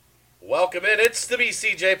Welcome in. It's the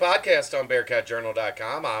BCJ podcast on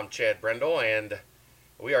BearcatJournal.com. I'm Chad Brendel, and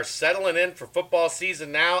we are settling in for football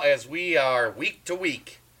season now as we are week to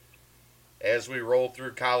week. As we roll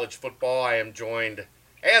through college football, I am joined,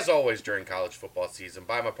 as always during college football season,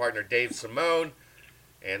 by my partner Dave Simone,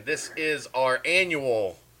 and this is our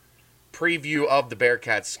annual preview of the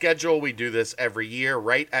Bearcats schedule. We do this every year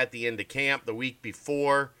right at the end of camp, the week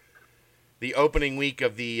before the opening week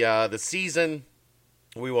of the season.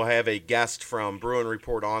 We will have a guest from Bruin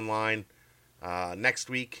Report Online next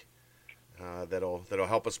week that'll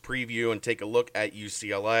help us preview and take a look at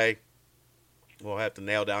UCLA. We'll have to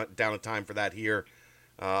nail down a time for that here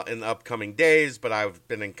in the upcoming days, but I've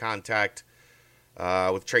been in contact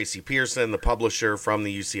with Tracy Pearson, the publisher from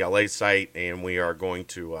the UCLA site, and we are going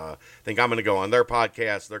to, I think I'm going to go on their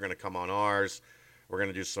podcast. They're going to come on ours. We're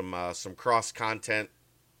going to do some cross-content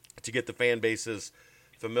to get the fan bases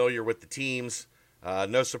familiar with the teams.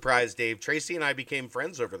 No surprise, Dave. Tracy and I became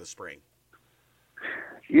friends over the spring.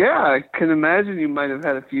 Yeah, I can imagine you might have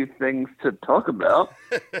had a few things to talk about.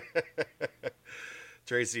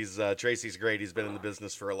 Tracy's great. He's been in the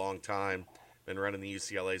business for a long time. Been running the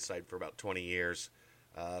UCLA site for about 20 years.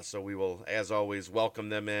 So we will, as always, welcome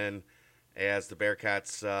them in as the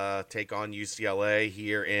Bearcats take on UCLA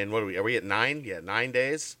here in, are we at 9? Yeah, 9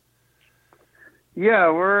 days?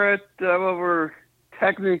 Yeah, we're at, we're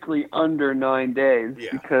technically under 9 days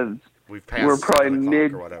because we're probably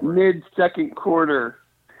mid-second quarter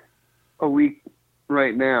a week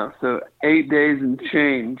right now. So 8 days and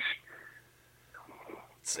change.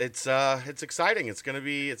 It's exciting. It's gonna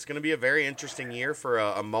be a very interesting year for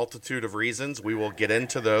a multitude of reasons. We will get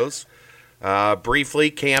into those briefly.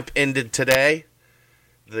 Camp ended today.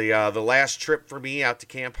 The last trip for me out to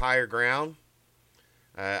Camp Higher Ground.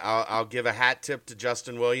 I'll give a hat tip to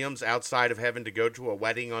Justin Williams. Outside of having to go to a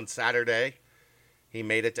wedding on Saturday, he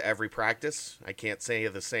made it to every practice. I can't say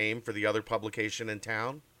the same for the other publication in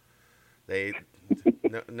town. They,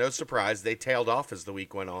 no surprise, they tailed off as the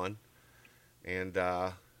week went on, and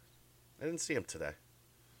I didn't see him today.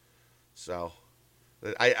 So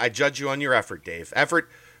I judge you on your effort, Dave. Effort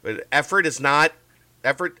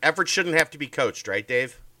shouldn't have to be coached, right,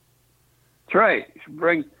 Dave? That's right. You should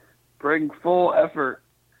bring full effort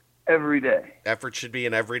every day. Effort should be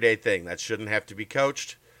an everyday thing. That shouldn't have to be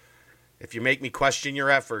coached. If you make me question your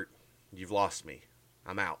effort, you've lost me.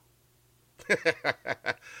 I'm out.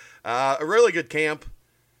 A really good camp.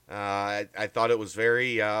 I thought it was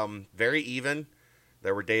very even.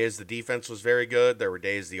 There were days the defense was very good. There were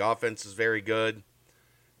days the offense was very good.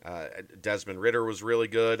 Desmond Ridder was really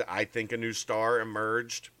good. I think a new star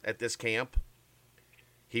emerged at this camp.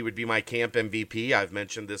 He would be my camp MVP. I've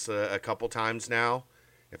mentioned this a couple times now.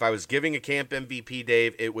 If I was giving a camp MVP,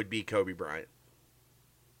 Dave, it would be Kobe Bryant.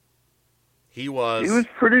 He was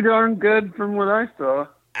pretty darn good from what I saw.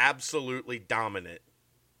 Absolutely dominant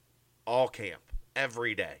all camp,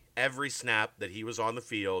 every day, every snap that he was on the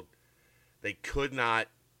field. They could not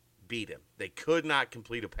beat him. They could not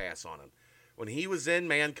complete a pass on him. When he was in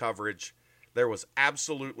man coverage, there was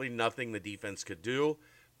absolutely nothing the defense could do.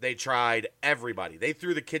 They tried everybody. They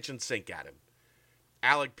threw the kitchen sink at him.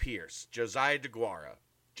 Alec Pierce, Josiah DeGuara,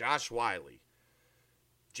 Josh Wiley,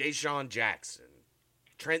 Ja'Shawn Jackson,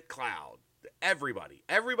 Trent Cloud, everybody.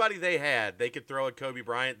 Everybody they had, they could throw at Kobe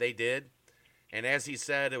Bryant. They did. And as he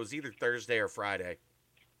said, it was either Thursday or Friday.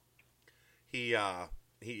 He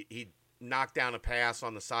knocked down a pass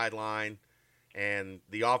on the sideline, and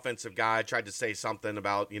the offensive guy tried to say something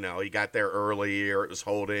about, he got there early or it was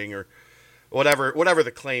holding or whatever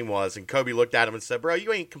the claim was, and Kobe looked at him and said, "Bro,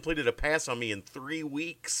 you ain't completed a pass on me in 3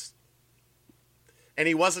 weeks." And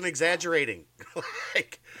he wasn't exaggerating.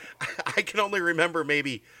 I can only remember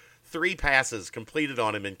maybe 3 passes completed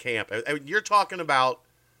on him in camp. I mean, you're talking about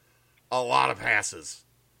a lot of passes.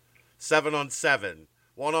 7-on-7,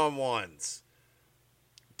 1-on-1s,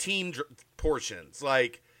 team portions.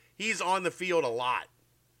 He's on the field a lot,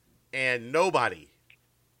 and nobody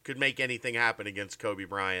could make anything happen against Kobe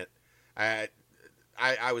Bryant.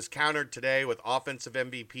 I was countered today with offensive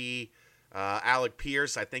MVP Alec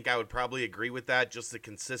Pierce. I think I would probably agree with that, just the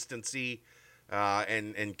consistency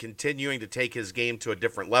and continuing to take his game to a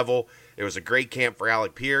different level. It was a great camp for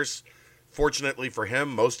Alec Pierce. Fortunately for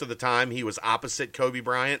him, most of the time he was opposite Kobe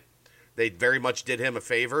Bryant. They very much did him a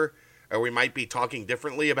favor, or we might be talking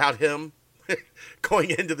differently about him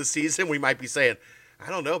going into the season. We might be saying, I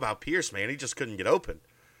don't know about Pierce, man. He just couldn't get open.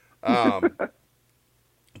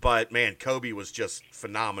 But, man, Kobe was just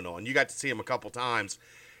phenomenal, and you got to see him a couple times.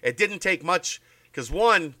 It didn't take much because,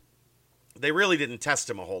 one, they really didn't test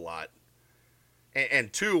him a whole lot.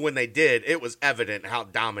 And two, when they did, it was evident how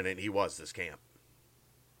dominant he was this camp.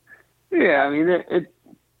 Yeah, I mean,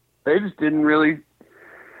 they just didn't really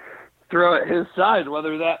throw at his side,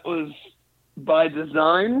 whether that was by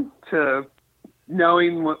design to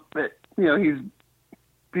knowing that he's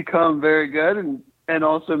become very good, and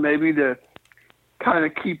also maybe to kind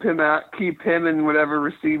of keep him and whatever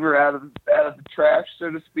receiver out of the trash,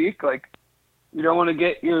 so to speak. Like, you don't want to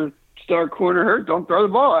get your star corner hurt, don't throw the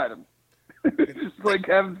ball at him. It's just like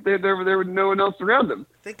having to stand over there with no one else around him.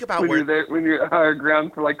 Think about when you're at higher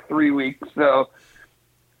ground for like 3 weeks. So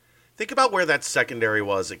think about where that secondary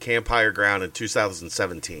was at Camp Higher Ground in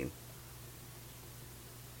 2017.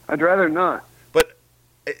 I'd rather not. But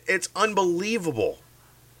it's unbelievable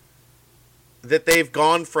that they've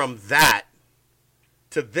gone from that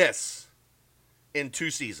to this in 2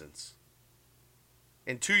 seasons.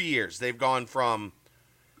 In 2 years, they've gone from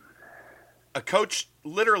a coach,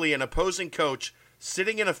 literally an opposing coach,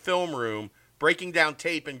 sitting in a film room, breaking down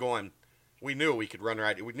tape and going, we knew we could run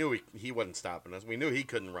right. We knew he wasn't stopping us. We knew he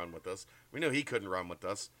couldn't run with us. We knew he couldn't run with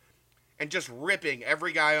us. And just ripping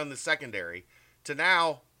every guy on the secondary to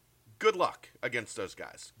now, good luck against those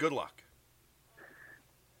guys. Good luck.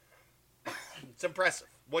 It's impressive.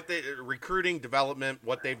 What they recruiting, development,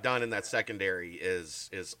 what they've done in that secondary is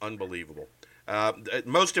unbelievable.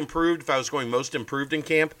 Most improved, if I was going most improved in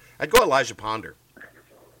camp, I'd go Elijah Ponder.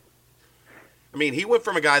 I mean, he went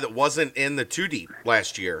from a guy that wasn't in the 2 deep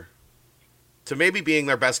last year to maybe being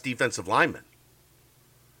their best defensive lineman.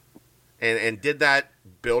 And did that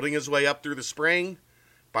building his way up through the spring.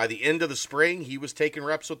 By the end of the spring, he was taking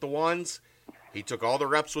reps with the ones. He took all the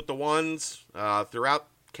reps with the ones throughout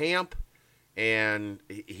camp. And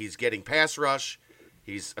he's getting pass rush.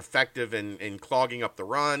 He's effective in clogging up the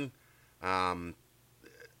run.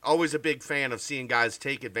 Always a big fan of seeing guys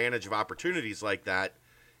take advantage of opportunities like that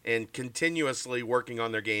and continuously working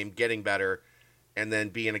on their game, getting better, and then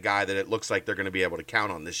being a guy that it looks like they're going to be able to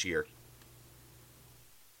count on this year.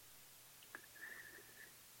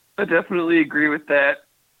 I definitely agree with that.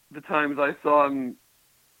 The times I saw him,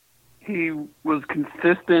 he was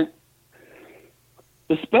consistent.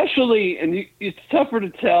 Especially, and it's tougher to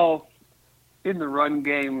tell in the run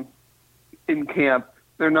game in camp.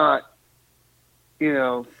 They're not,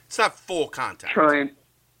 it's not full contact. Trying.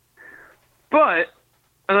 But,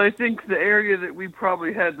 and I think the area that we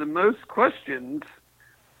probably had the most questions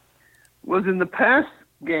was in the pass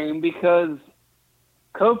game, because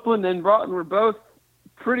Copeland and Broughton were both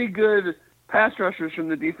pretty good pass rushers from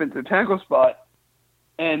the defensive tackle spot.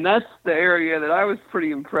 And that's the area that I was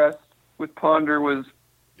pretty impressed with Ponder was.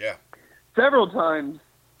 Yeah. Several times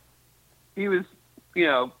he was,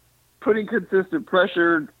 putting consistent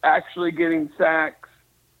pressure, actually getting sacks.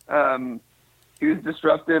 He was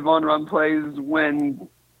disruptive on run plays when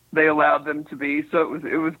they allowed them to be. So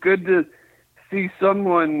it was good to see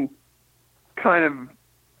someone kind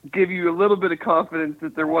of give you a little bit of confidence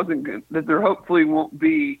that there hopefully won't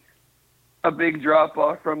be a big drop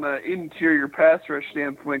off from an interior pass rush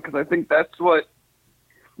standpoint, because I think that's what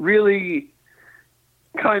really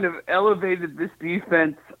kind of elevated this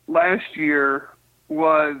defense last year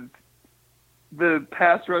was the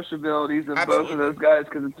pass rush abilities of Absolutely. both of those guys,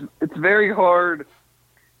 because it's very hard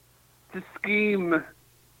to scheme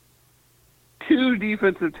 2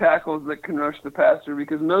 defensive tackles that can rush the passer,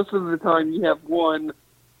 because most of the time you have one,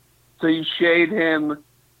 so you shade him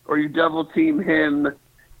or you double team him,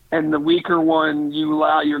 and the weaker one you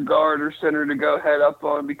allow your guard or center to go head up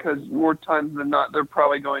on, because more times than not they're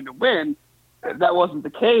probably going to win. That wasn't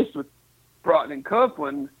the case with Broughton and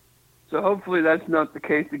Copeland, so hopefully that's not the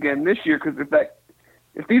case again this year. Because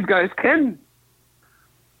if these guys can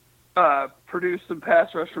produce some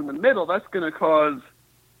pass rush from the middle, that's going to cause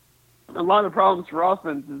a lot of problems for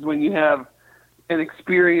offenses when you have an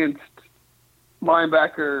experienced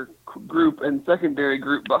linebacker group and secondary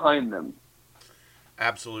group behind them.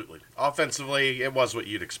 Absolutely. Offensively, it was what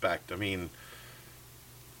you'd expect. I mean,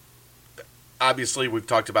 obviously, we've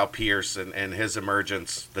talked about Pierce and his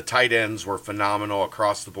emergence. The tight ends were phenomenal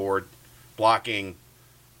across the board. Blocking,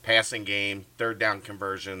 passing game, third down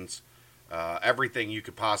conversions, everything you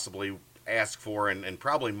could possibly ask for, and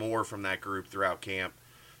probably more from that group throughout camp.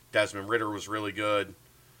 Desmond Ridder was really good.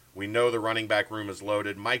 We know the running back room is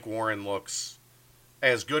loaded. Mike Warren looks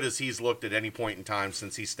as good as he's looked at any point in time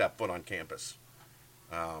since he stepped foot on campus.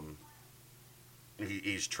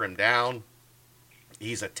 He's trimmed down.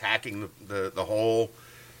 He's attacking the hole,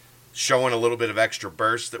 showing a little bit of extra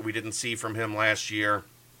burst that we didn't see from him last year.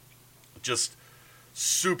 Just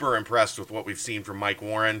super impressed with what we've seen from Mike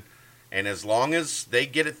Warren. And as long as they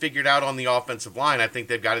get it figured out on the offensive line, I think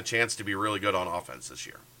they've got a chance to be really good on offense this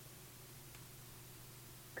year.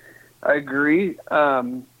 I agree.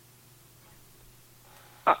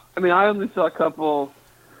 I mean, I only saw a couple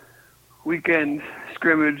weekend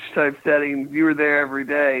scrimmage type settings. You were there every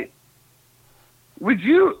day. Would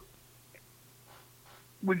you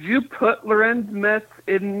put Lorenz Metz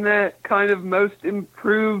in that kind of most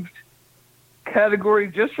improved category,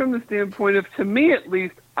 just from the standpoint of, to me at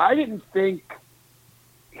least, I didn't think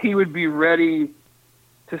he would be ready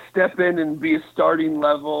to step in and be a starting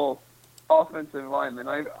level offensive lineman.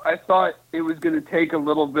 I thought it was going to take a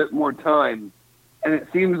little bit more time. And it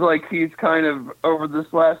seems like he's kind of, over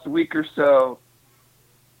this last week or so,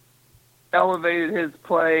 elevated his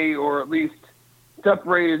play, or at least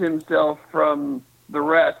separated himself from the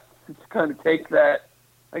rest to kind of take that,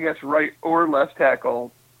 I guess, right or left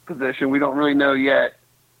tackle position. We don't really know yet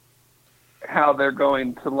how they're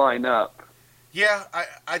going to line up. Yeah,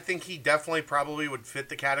 I think he definitely probably would fit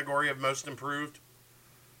the category of most improved.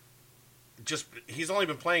 Just, he's only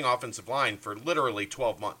been playing offensive line for literally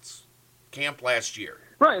 12 months. Camp last year.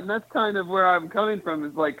 Right, and that's kind of where I'm coming from,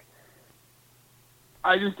 is like,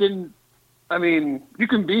 I just didn't, I mean, you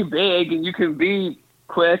can be big and you can be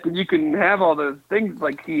quick and you can have all those things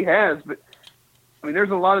like he has, but I mean, there's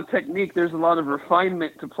a lot of technique, there's a lot of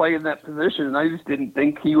refinement to play in that position, and I just didn't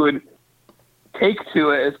think he would take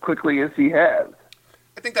to it as quickly as he has.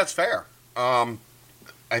 I think that's fair. I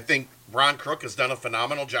think Ron Crook has done a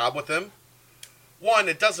phenomenal job with him. One,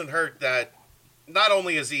 it doesn't hurt that not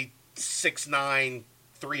only is he 6'9",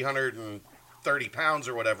 330 pounds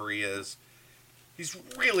or whatever he is, he's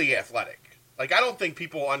really athletic. Like, I don't think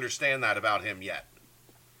people understand that about him yet.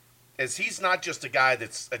 As he's not just a guy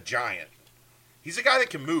that's a giant. He's a guy that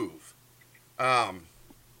can move. I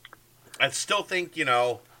still think,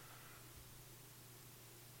 you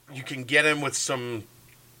can get him with some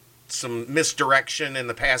misdirection in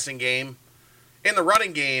the passing game. In the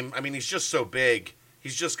running game, I mean, he's just so big,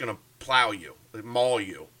 he's just going to plow you, maul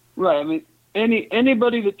you. Right. I mean,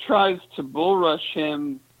 anybody that tries to bull rush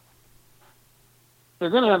him, they're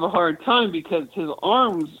going to have a hard time, because his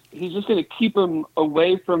arms, he's just going to keep them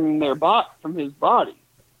away from from his body.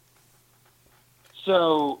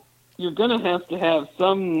 So you're going to have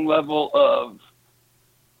some level of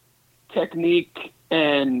technique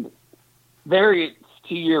and variance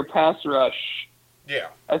to your pass rush. Yeah.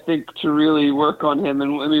 I think, to really work on him.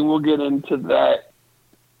 And I mean, we'll get into that,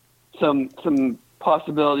 some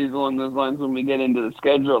possibilities along those lines when we get into the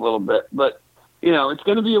schedule a little bit. But, it's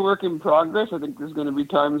going to be a work in progress. I think there's going to be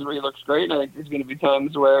times where he looks great, and I think there's going to be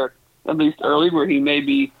times where, at least early, where he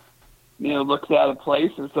maybe, looks out of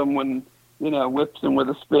place, or someone, whips him with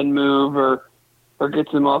a spin move or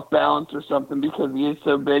gets him off balance or something, because he is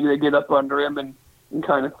so big, they get up under him and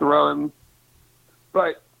kind of throw him.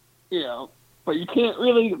 But, but you can't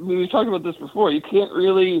really, we talked about this before, you can't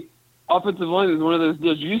really, offensive line is one of those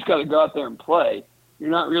deals, you just got to go out there and play. You're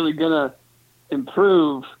not really going to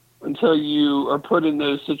improve until you are put in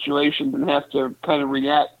those situations and have to kind of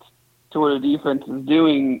react to what a defense is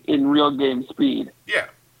doing in real game speed. Yeah.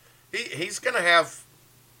 He's going to have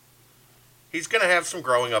some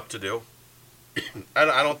growing up to do. I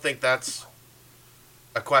don't think that's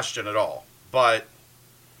a question at all. But,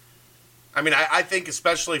 I mean, I think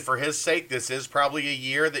especially for his sake, this is probably a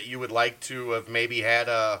year that you would like to have maybe had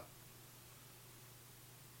a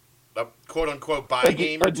quote-unquote bye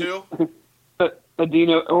game or two.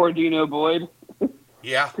 Dino Boyd.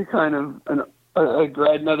 Yeah. To kind of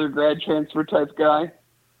another grad transfer type guy.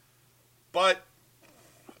 But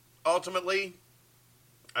ultimately,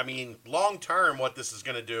 I mean, long term, what this is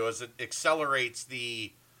going to do is it accelerates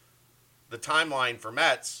the timeline for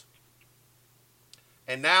Metz.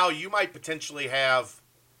 And now you might potentially have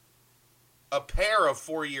a pair of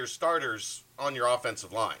 4-year starters on your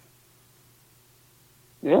offensive line.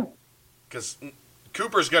 Yeah. Because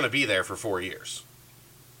Cooper's going to be there for 4 years.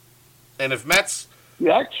 And if Metz...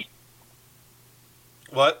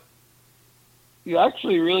 What? You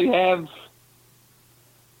actually really have...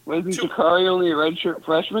 Wasn't Zakari only a redshirt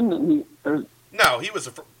freshman? No, he was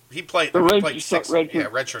he played 6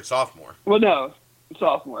 redshirt sophomore. Well, no,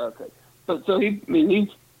 sophomore. Okay, so he's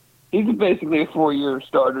basically a 4-year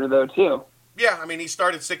starter though too. Yeah, I mean he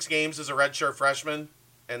started 6 games as a redshirt freshman,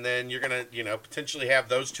 and then you're gonna potentially have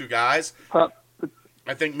those 2 guys.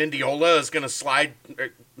 I think Mendiola is gonna slide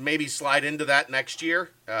into that next year.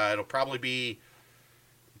 It'll probably be.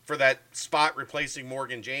 For that spot replacing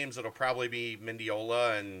Morgan James, it'll probably be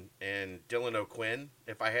Mendiola and Dylan O'Quinn,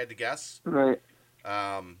 if I had to guess. Right.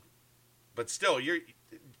 But still,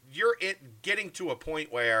 you're getting to a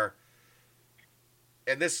point where,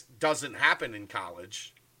 and this doesn't happen in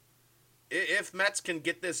college, if Metz can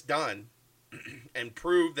get this done and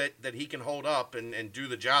prove that he can hold up and do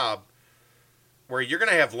the job, where you're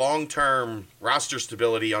going to have long-term roster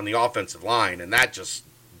stability on the offensive line, and that just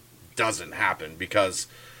doesn't happen because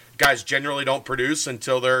guys generally don't produce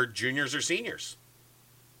until they're juniors or seniors.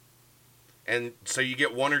 And so you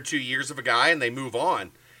get 1 or 2 years of a guy and they move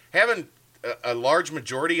on. Having a large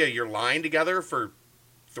majority of your line together for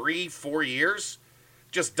 3-4 years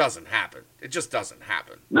just doesn't happen. It just doesn't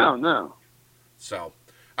happen. No. So,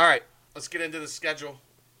 all right, let's get into the schedule.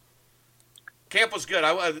 Camp was good.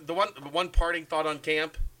 The one parting thought on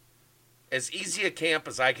camp, as easy a camp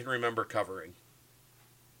as I can remember covering.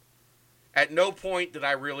 At no point did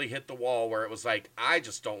I really hit the wall where it was like, I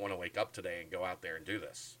just don't want to wake up today and go out there and do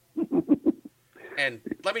this. And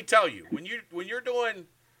let me tell you, when you're doing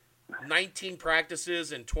 19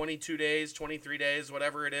 practices in 22 days, 23 days,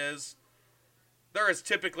 whatever it is, there is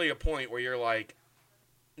typically a point where you're like,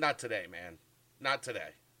 not today, man. Not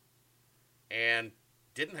today. And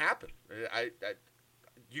didn't happen.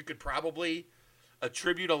 You could probably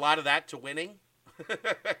attribute a lot of that to winning.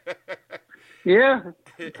 Yeah,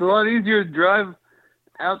 it's a lot easier to drive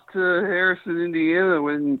out to Harrison, Indiana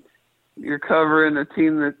when you're covering a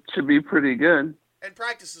team that should be pretty good. And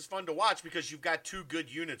practice is fun to watch because you've got two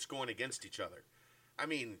good units going against each other. I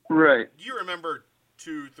mean, right. You remember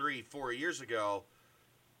 2, 3, 4 years ago,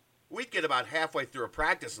 we'd get about halfway through a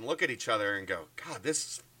practice and look at each other and go, God, this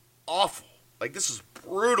is awful. Like, this is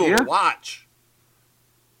brutal to watch.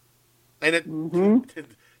 And it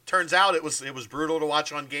turns out it was brutal to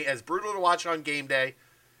watch on game day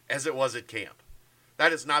as it was at camp.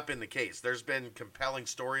 That has not been the case. There's been compelling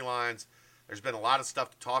storylines. There's been a lot of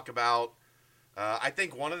stuff to talk about. I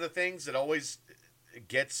think one of the things that always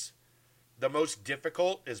gets the most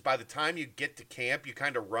difficult is by the time you get to camp, you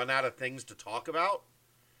kind of run out of things to talk about.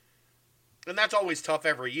 And that's always tough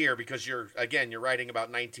every year because you're writing about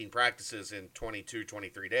 19 practices in 22,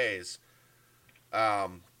 23 days.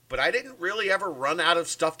 But I didn't really ever run out of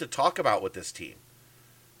stuff to talk about with this team.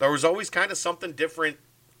 There was always kind of something different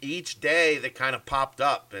each day that kind of popped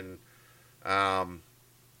up. And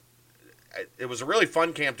it was a really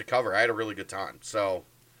fun camp to cover. I had a really good time. So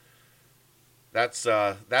that's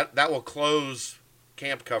that will close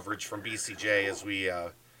camp coverage from BCJ as we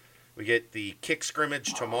get the kick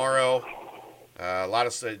scrimmage tomorrow. A lot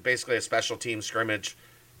of basically a special team scrimmage,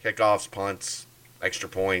 kickoffs, punts, extra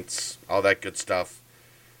points, all that good stuff,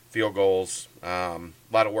 field goals. A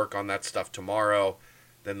lot of work on that stuff tomorrow.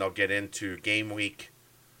 Then they'll get into game week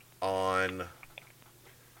on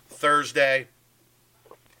Thursday.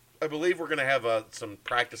 I believe we're going to have some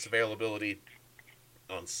practice availability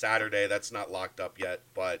on Saturday. That's not locked up yet,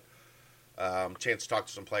 but chance to talk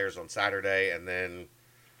to some players on Saturday, and then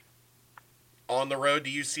on the road to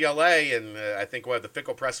UCLA, and I think we'll have the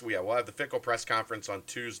Fickle press. We'll have the Fickle press conference on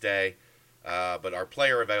Tuesday, but our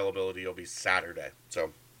player availability will be Saturday.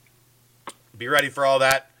 So be ready for all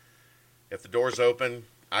that. If the doors open,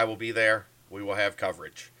 I will be there. We will have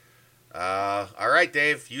coverage. All right,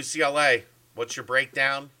 Dave, UCLA. What's your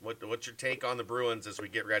breakdown? What's your take on the Bruins as we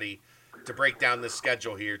get ready to break down this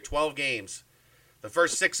schedule here? 12 games. The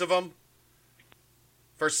first 7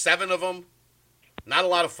 of them, not a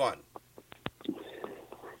lot of fun.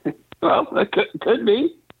 Well, that could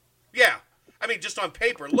be. Yeah. I mean, just on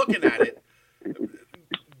paper, looking at it,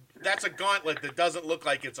 that's a gauntlet that doesn't look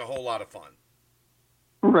like it's a whole lot of fun.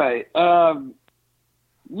 Right. UCLA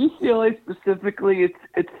specifically,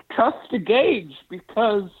 it's tough to gauge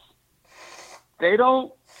because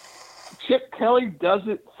Chip Kelly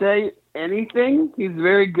doesn't say anything. He's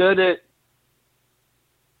very good at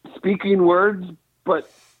speaking words,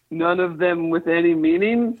 but none of them with any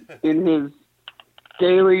meaning in his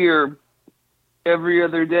daily or every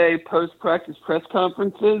other day post-practice press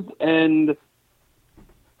conferences, and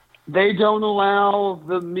they don't allow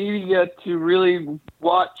the media to really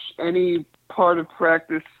watch any part of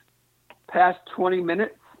practice past 20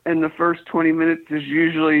 minutes, and the first 20 minutes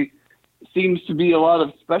seems to be a lot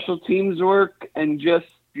of special teams work and just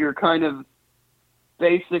your kind of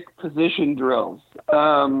basic position drills.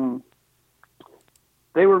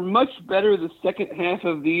 They were much better the second half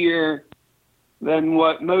of the year than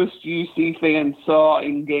what most UC fans saw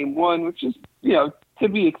in game one, which is, to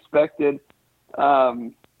be expected,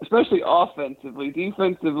 especially offensively.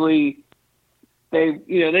 Defensively,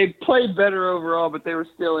 they played better overall, but they were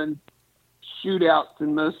still in shootouts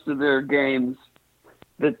in most of their games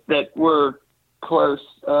that were close.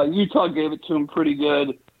 Utah gave it to them pretty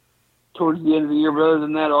good towards the end of the year, but other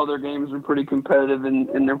than that, all their games were pretty competitive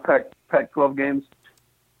in their Pac-12 games.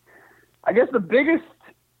 I guess the biggest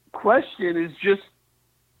question is just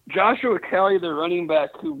Joshua Kelly, the running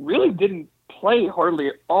back, who really didn't play hardly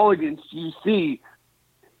at all against UC,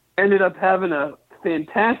 ended up having a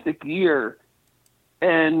fantastic year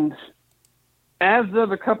And as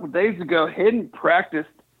of a couple of days ago, hadn't practiced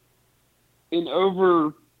in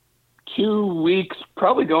over 2 weeks,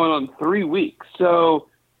 probably going on 3 weeks. So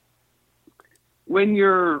when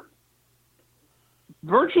you're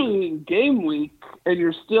virtually in game week and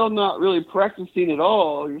you're still not really practicing at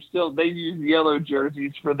all, they use yellow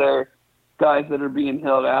jerseys for their guys that are being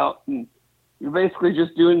held out, and you're basically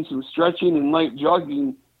just doing some stretching and light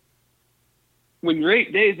jogging. When you're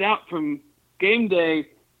 8 days out from game day,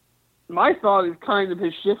 my thought is kind of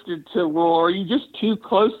has shifted to, well, are you just too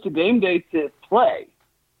close to game day to play?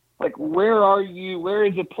 Like, where are you? Where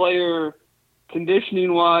is a player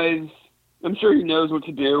conditioning-wise? I'm sure he knows what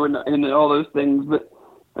to do and all those things, but,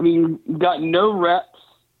 I mean, you've got no reps,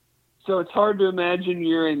 so it's hard to imagine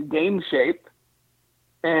you're in game shape.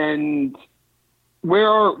 And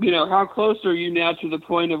how close are you now to the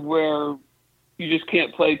point of where you just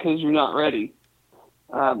can't play because you're not ready?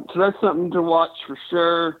 So that's something to watch for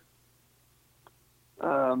sure.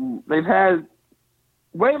 They've had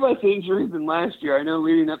way less injuries than last year. I know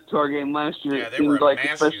leading up to our game last year, it seemed like,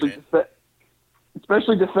 especially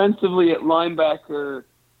defensively at linebacker,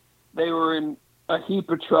 they were in a heap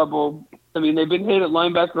of trouble. I mean, they've been hit at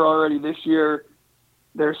linebacker already this year.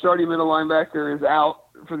 Their starting middle linebacker is out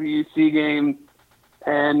for the UC game,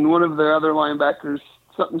 and one of their other linebackers,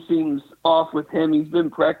 something seems off with him. He's been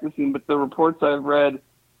practicing, but the reports I've read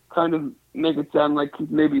kind of make it sound like he's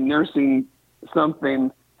maybe nursing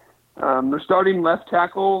something. Their starting left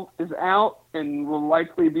tackle is out and will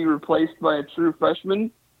likely be replaced by a true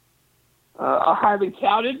freshman, a highly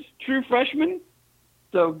touted true freshman.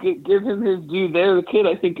 So give him his due there. The kid,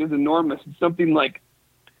 I think, is enormous. It's something like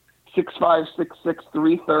 6'5", 6'6",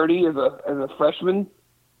 330 as a freshman.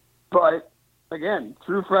 But, again,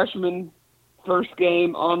 true freshman, first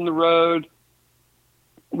game on the road.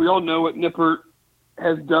 We all know what Nippert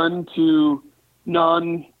has done to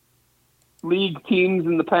non-league teams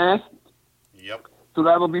in the past. Yep. So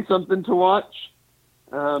that'll be something to watch.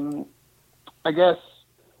 I guess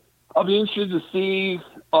I'll be interested to see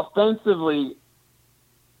offensively,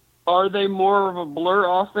 are they more of a blur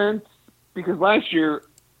offense? Because last year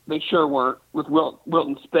they sure weren't with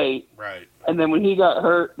Wilton Spate. Right. And then when he got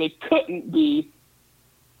hurt, they couldn't be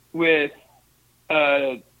with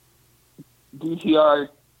DTR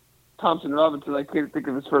Thompson Robinson. I can't think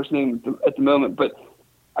of his first name at the moment, but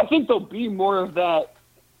I think there'll be more of that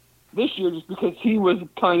this year just because he was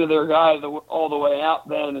kind of their guy all the way out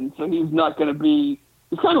then, and so he's not going to be –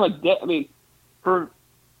 he's kind of like – I mean, for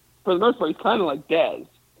the most part, he's kind of like Dez.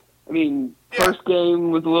 I mean, first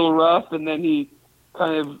game was a little rough, and then he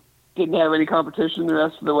kind of didn't have any competition the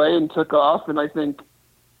rest of the way and took off, and I think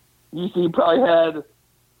UC probably had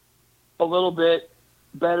a little bit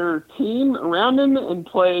better team around him and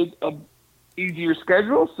played a easier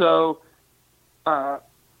schedule, so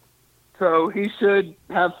he should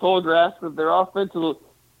have full grasp of their offense.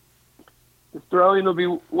 His throwing will be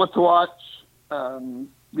what to watch.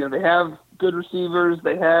 They have good receivers.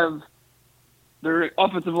 Their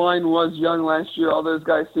offensive line was young last year. All those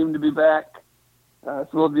guys seem to be back. So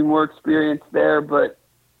there'll be more experience there. But,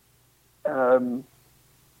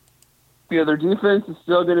 their defense is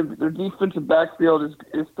still going to be – their defensive backfield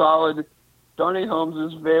is solid. Darnay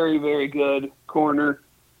Holmes is very, very good corner.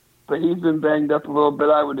 But he's been banged up a little bit.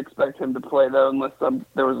 I would expect him to play, though, unless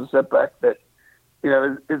there was a setback that,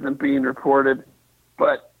 isn't being reported.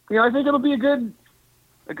 But, I think it'll be a good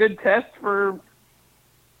test for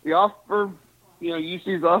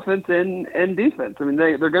UC's offense and defense. I mean,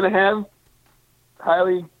 they're going to have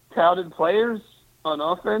highly touted players on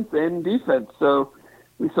offense and defense. So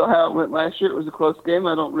we saw how it went last year. It was a close game.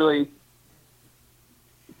 I don't really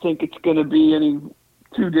think it's going to be any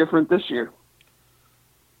too different this year.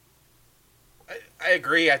 I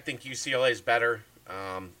agree. I think UCLA is better.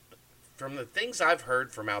 From the things I've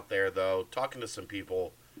heard from out there, though, talking to some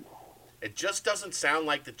people, it just doesn't sound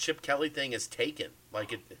like the Chip Kelly thing is taken.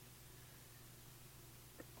 Like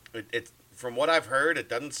it from what I've heard, it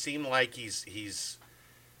doesn't seem like he's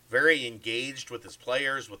very engaged with his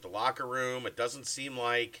players, with the locker room. It doesn't seem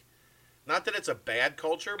like, not that it's a bad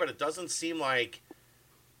culture, but it doesn't seem like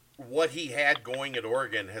what he had going at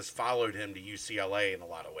Oregon has followed him to UCLA in a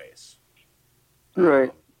lot of ways.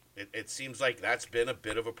 Right. It seems like that's been a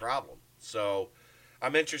bit of a problem. So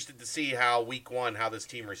I'm interested to see how week one, how this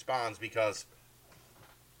team responds, because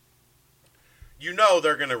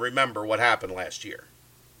they're going to remember what happened last year.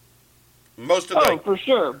 For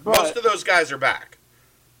sure. But most of those guys are back.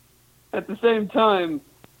 At the same time,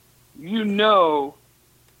 we know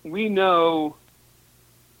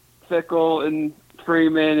Fickle and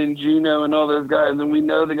Freeman and Gino and all those guys, and we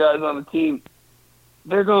know the guys on the team.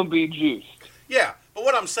 They're going to be juiced. Yeah, But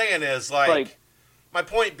what I'm saying is, like my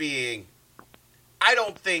point being, I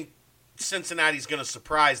don't think Cincinnati's going to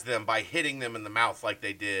surprise them by hitting them in the mouth like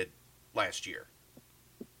they did last year.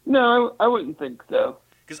 No, I wouldn't think so.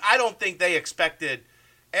 Because I don't think they expected,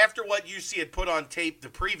 after what UC had put on tape the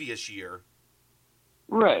previous year,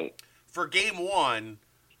 right, for game one,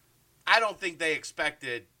 I don't think they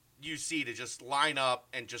expected UC to just line up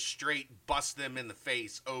and just straight bust them in the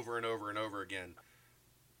face over and over and over again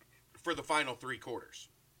for the final 3 quarters.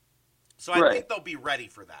 So I think they'll be ready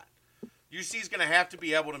for that. UC's going to have to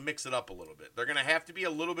be able to mix it up a little bit. They're going to have to be a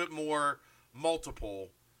little bit more multiple,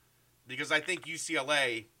 because I think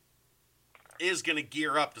UCLA is going to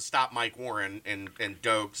gear up to stop Mike Warren and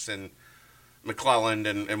Dokes and McClelland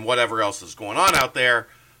and whatever else is going on out there.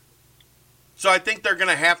 So I think they're going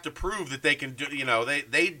to have to prove that they can do,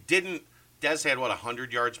 they didn't, Des had,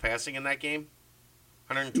 100 yards passing in that game?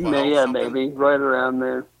 112? Yeah, maybe, right around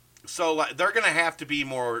there. So they're going to have to be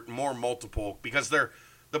more multiple, because the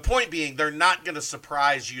point being, they're not going to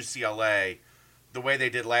surprise UCLA the way they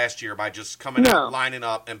did last year by just coming out, lining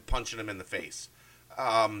up, and punching them in the face.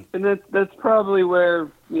 And that's probably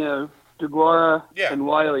where, DeGuara and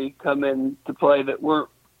Wiley come in to play that weren't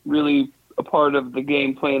really a part of the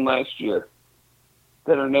game plan last year,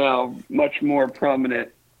 that are now much more prominent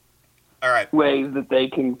ways that they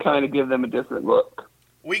can kind of give them a different look.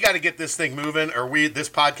 We got to get this thing moving, or this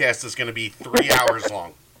podcast is going to be 3 hours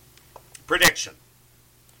long. Prediction.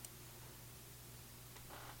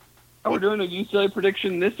 Oh, we're doing a UCLA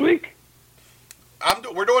prediction this week?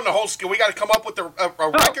 We're doing the whole skill. We got to come up with a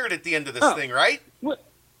record at the end of this thing, right?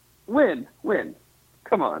 Win.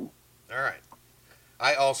 Come on. All right.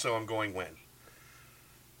 I also am going win.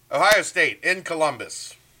 Ohio State in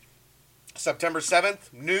Columbus, September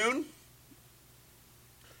 7th, noon.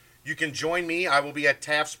 You can join me. I will be at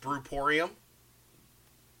Taft's Brewporium.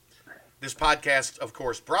 This podcast, of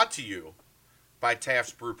course, brought to you by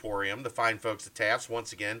Taft's Brewporium, the fine folks at Taft's.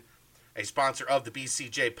 Once again, a sponsor of the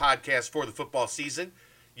BCJ podcast for the football season.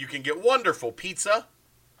 You can get wonderful pizza.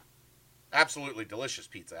 Absolutely delicious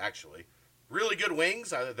pizza, actually. Really good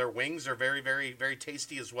wings. Their wings are very, very, very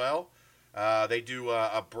tasty as well. They do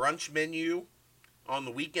a brunch menu on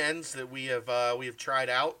the weekends that we have tried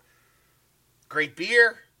out. Great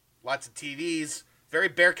beer, lots of TVs, very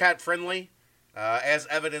Bearcat friendly, as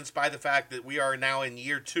evidenced by the fact that we are now in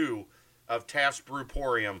year 2 of Taft's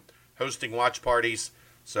Brewporium hosting watch parties.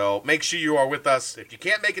 So make sure you are with us. If you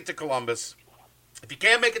can't make it to Columbus,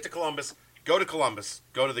 go to Columbus.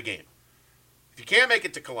 Go to the game. If you can't make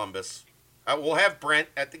it to Columbus, we'll have Brent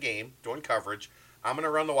at the game doing coverage. I'm going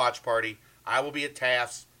to run the watch party. I will be at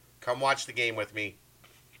Taft's. Come watch the game with me.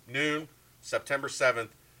 Noon, September 7th,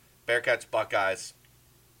 Bearcats Buckeyes,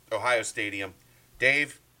 Ohio Stadium.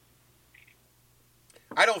 Dave,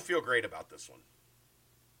 I don't feel great about this one.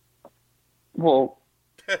 Well,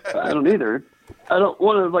 I don't either. I don't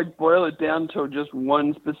want to boil it down to just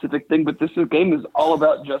one specific thing, but this game is all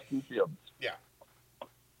about Justin Fields. Yeah.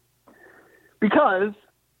 Because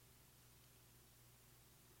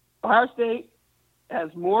Ohio State has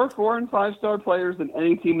more 4- and 5-star players than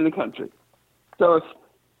any team in the country. So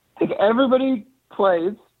if everybody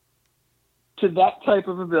plays to that type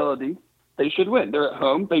of ability, they should win. They're at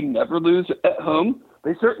home. They never lose at home.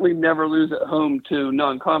 They certainly never lose at home to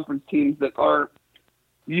non-conference teams that aren't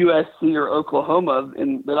USC or Oklahoma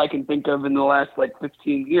that I can think of in the last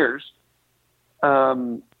 15 years. They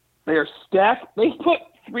are stacked. They put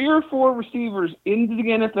 3 or 4 receivers into the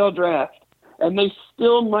NFL draft, and they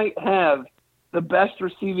still might have the best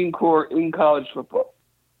receiving core in college football.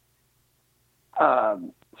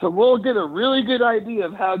 So we'll get a really good idea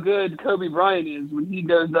of how good Kobe Bryant is when he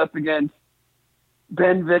goes up against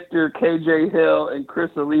Ben Victor, KJ Hill, and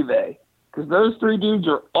Chris Olave, because those 3 dudes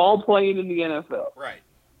are all playing in the NFL. Right.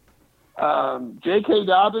 J.K.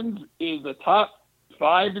 Dobbins is a top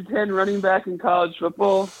 5 to 10 running back in college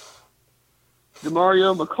football.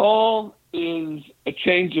 DeMario McCall is a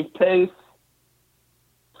change of pace,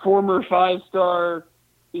 former 5-star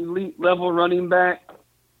elite level running back.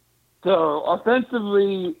 So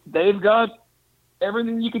offensively, they've got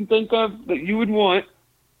everything you can think of that you would want,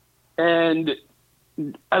 and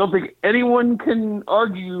I don't think anyone can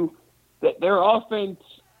argue that their offense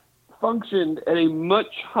functioned at a much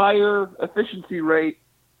higher efficiency rate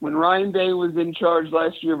when Ryan Day was in charge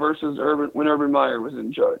last year versus when Urban Meyer was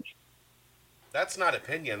in charge. That's not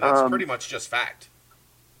opinion. That's pretty much just fact.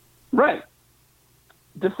 Right.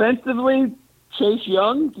 Defensively, Chase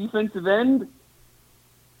Young, defensive end,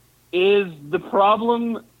 is the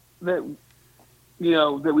problem that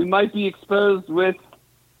that we might be exposed with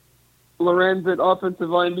Lorenz at offensive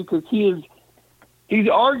line, because he he's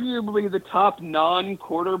arguably the top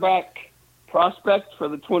non-quarterback prospect for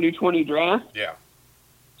the 2020 draft. Yeah.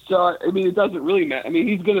 So, I mean, it doesn't really matter. I mean,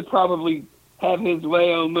 he's going to probably have his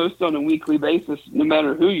way almost on a weekly basis no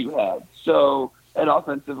matter who you have. So, at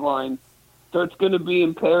offensive line. So it's going to be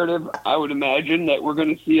imperative, I would imagine, that we're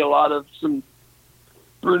going to see a lot of some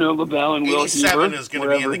Bruno LaBelle and Will Heber. 87 is going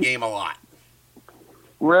to be in the game a lot.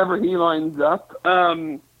 Wherever he lines up.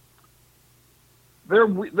 I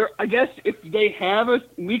guess if they have a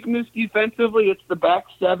weakness defensively, it's the back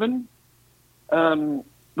seven. The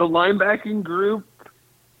linebacking group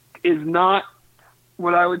is not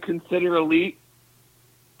what I would consider elite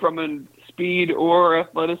from a speed or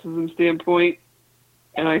athleticism standpoint.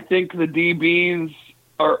 And I think the DBs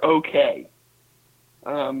are okay.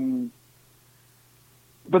 But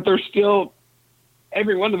they're still,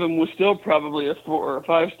 every one of them was still probably a 4 or a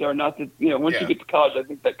 5-star. Not that, once you get to college, I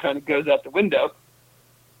think that kind of goes out the window.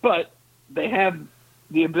 But they have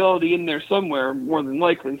the ability in there somewhere, more than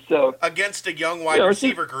likely. So against a young wide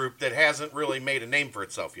receiver group that hasn't really made a name for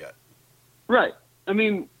itself yet. Right. I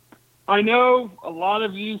mean, I know a lot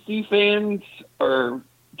of UC fans are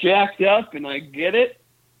jacked up, and I get it.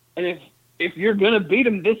 And if you're going to beat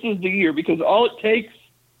them, this is the year, because all it takes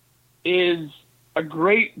is a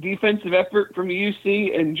great defensive effort from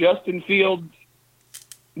UC and Justin Fields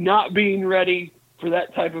not being ready for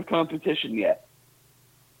that type of competition yet.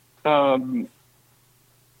 They've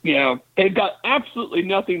got absolutely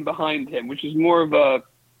nothing behind him, which is more of a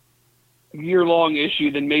year-long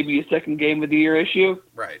issue than maybe a second game of the year issue.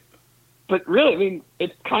 Right. But really, I mean,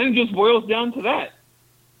 it kind of just boils down to that.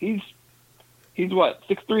 He's what,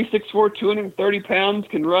 6'3", 6'4", 230 pounds,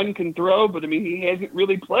 can run, can throw, but I mean, he hasn't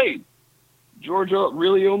really played. Georgia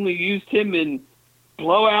really only used him in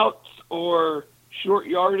blowouts or short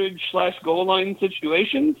yardage / goal line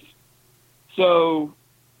situations. So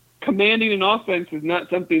commanding an offense is not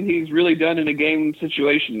something he's really done in a game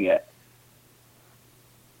situation yet.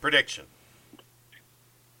 Prediction.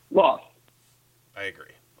 Loss. I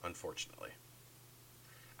agree, unfortunately.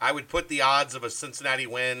 I would put the odds of a Cincinnati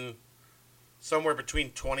win somewhere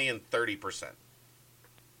between 20 and 30%.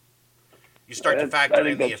 You start to factor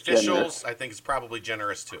in the officials. Generous. I think it's probably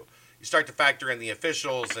generous too. You start to factor in the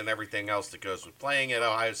officials and everything else that goes with playing at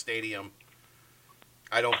Ohio Stadium.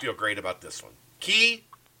 I don't feel great about this one. Key,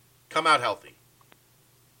 come out healthy.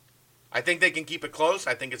 I think they can keep it close.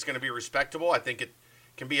 I think it's going to be respectable. I think it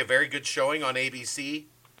can be a very good showing on ABC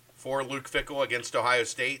for Luke Fickell against Ohio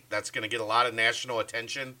State. That's going to get a lot of national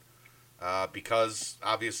attention. Because,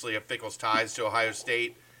 obviously, of Fickell's ties to Ohio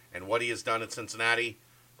State and what he has done at Cincinnati.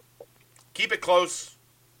 Keep it close.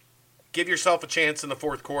 Give yourself a chance in the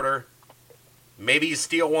fourth quarter. Maybe you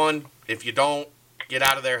steal one. If you don't, get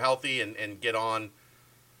out of there healthy and get on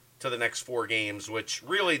to the next 4 games, which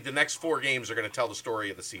really the next 4 games are going to tell the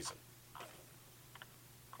story of the season.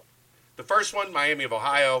 The first one, Miami of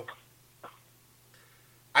Ohio,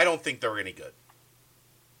 I don't think they're any good.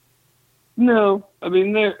 No. I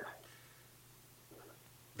mean,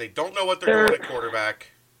 They don't know what they're doing at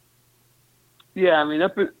quarterback. Yeah, I mean,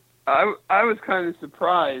 I was kind of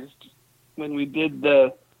surprised when we did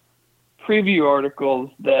the preview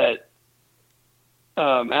articles that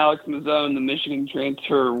Alex Mazzone, the Michigan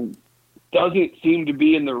transfer, doesn't seem to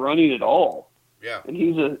be in the running at all. Yeah, and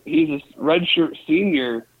he's a redshirt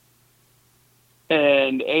senior,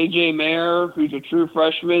 and AJ Mayer, who's a true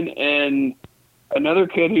freshman, and another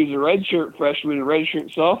kid who's a redshirt freshman, a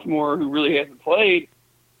redshirt sophomore who really hasn't played.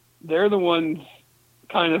 They're the ones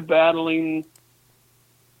kind of battling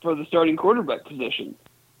for the starting quarterback position.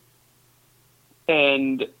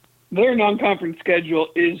 And their non-conference schedule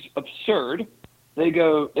is absurd. They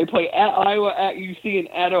play at Iowa, at UC,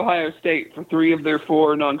 and at Ohio State for 3 of their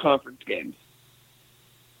 4 non-conference games.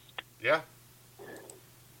 Yeah.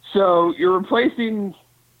 So you're replacing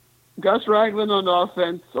Gus Ragland on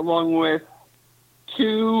offense along with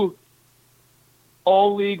 2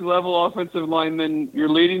 all-league level offensive linemen, your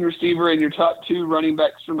leading receiver, and your top 2 running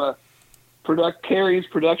backs from a carries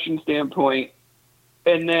production standpoint.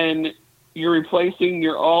 And then you're replacing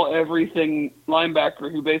your all-everything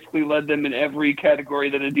linebacker who basically led them in every category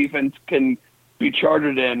that a defense can be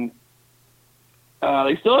charted in.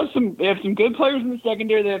 They have some good players in the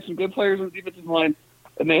secondary. They have some good players on the defensive line.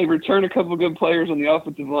 And they return a couple of good players on the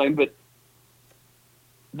offensive line. But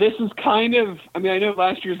this is kind of, I mean, I know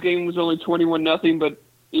last year's game was only 21-0, but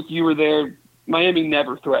if you were there, Miami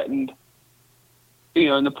never threatened,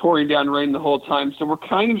 in the pouring down rain the whole time. So we're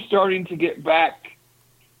kind of starting to get back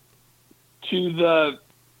to the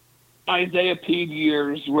Isaiah Peed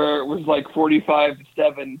years where it was like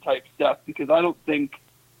 45-7 type stuff, because I don't think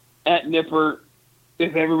at Nippert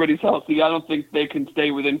if everybody's healthy, I don't think they can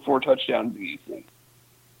stay within 4 touchdowns of UC.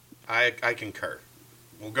 I concur.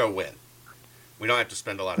 We'll go win. We don't have to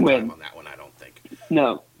spend a lot of time on that one, I don't think.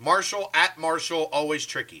 No. Marshall, at Marshall, always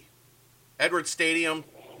tricky. Edwards Stadium,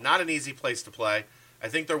 not an easy place to play. I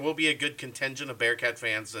think there will be a good contingent of Bearcat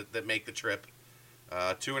fans that make the trip.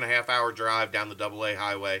 2.5-hour drive down the AA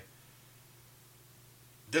highway.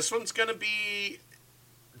 This one's going to be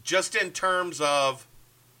just in terms of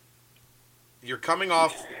you're coming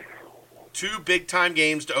off 2 big-time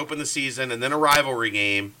games to open the season and then a rivalry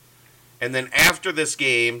game. And then after this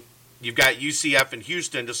game, you've got UCF and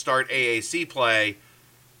Houston to start AAC play.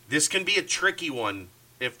 This can be a tricky one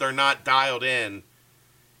if they're not dialed in.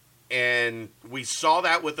 And we saw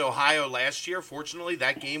that with Ohio last year. Fortunately,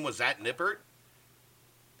 that game was at Nippert.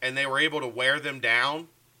 And they were able to wear them down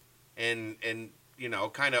and you know,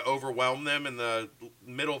 kind of overwhelm them in the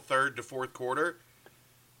middle third to fourth quarter.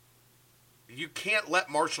 You can't let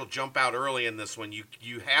Marshall jump out early in this one.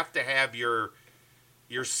 You have to have your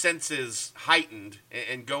senses heightened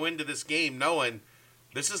and go into this game knowing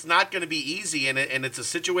this is not going to be easy, and it's a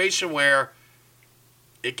situation where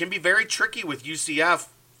it can be very tricky with UCF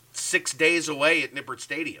 6 days away at Nippert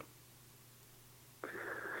Stadium.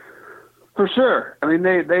 For sure. I mean,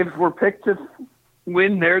 they were picked to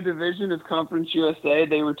win their division of Conference USA.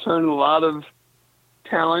 They return a lot of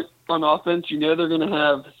talent on offense. You know they're going to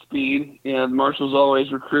have speed. You know, Marshall's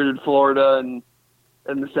always recruited Florida and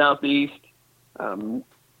the Southeast. I'm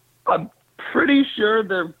pretty sure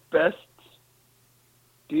their best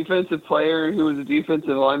defensive player, who was a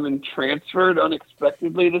defensive lineman, transferred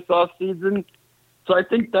unexpectedly this offseason. So I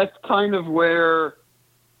think that's kind of where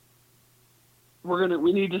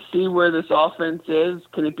we need to see where this offense is.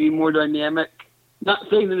 Can it be more dynamic? Not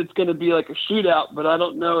saying that it's going to be like a shootout, but I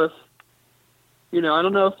don't know if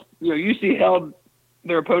UC held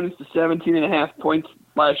their opponents to 17.5 points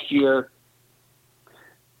last year.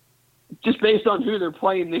 Just based on who they're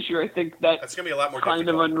playing this year, I think that's going to be a lot more kind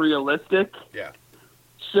difficult. Of unrealistic. Yeah.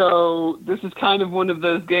 So this is kind of one of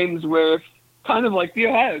those games where, kind of like the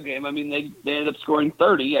Ohio game. I mean, they ended up scoring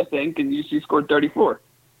 30, I think, and UC scored 34.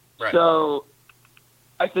 Right. So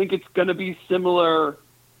I think it's going to be similar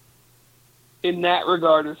in that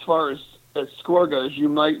regard as far as score goes. You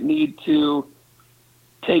might need to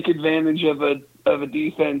take advantage of a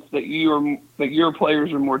defense that your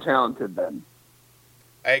players are more talented than.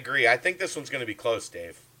 I agree. I think this one's going to be close,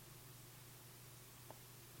 Dave.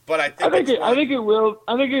 But I think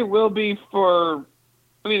it will be for.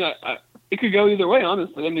 I mean, it could go either way.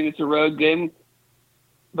 Honestly, I mean, it's a road game,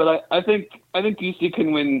 but I think UC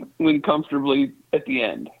can win comfortably at the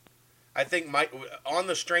end. I think on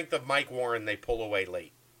the strength of Mike Warren, they pull away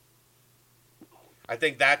late. I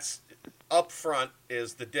think that's up front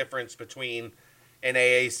is the difference between an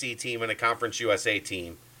AAC team and a Conference USA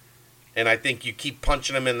team. And I think you keep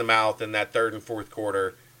punching them in the mouth in that third and fourth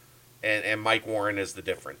quarter, and Mike Warren is the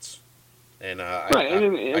difference. And I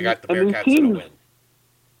got the Bearcats to win.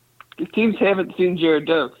 The teams haven't seen Jared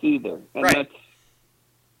Dokes either, and right. That's.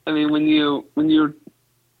 I mean, when you're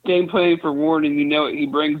game planning for Warren and you know what he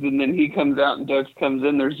brings, and then he comes out and Dokes comes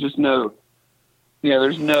in, there's just no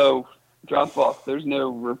drop off. There's no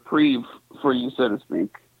reprieve for you, so to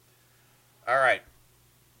speak. All right.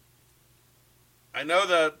 I know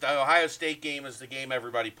the Ohio State game is the game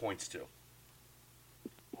everybody points to.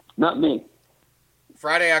 Not me.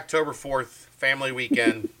 Friday, October 4th, family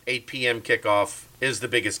weekend, 8 p.m. kickoff is the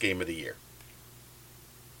biggest game of the year.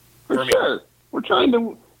 For sure. Me. We're trying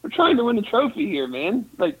to win a trophy here, man.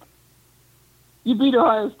 Like, you beat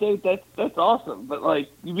Ohio State, that's awesome. But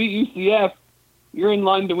like, you beat UCF, you're in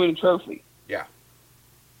line to win a trophy. Yeah.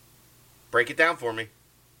 Break it down for me.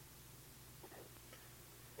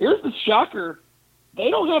 Here's the shocker. They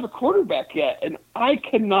don't have a quarterback yet, and I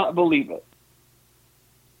cannot believe it.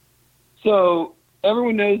 So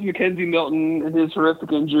everyone knows Mackenzie Milton and his horrific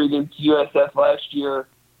injury against USF last year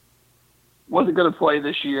wasn't going to play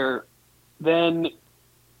this year. Then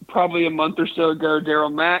probably a month or so ago,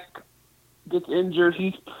 Darryl Mack gets injured.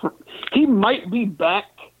 He might be back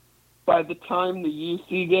by the time the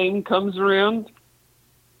UC game comes around.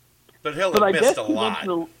 But he'll have missed a lot.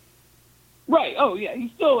 Right. Oh, yeah.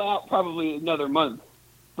 He's still out probably another month.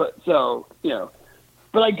 But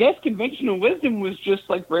I guess conventional wisdom was just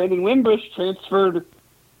like Brandon Wimbush transferred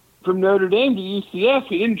from Notre Dame to UCF.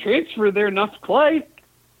 He didn't transfer there enough to play.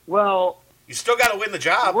 Well, you still got to win the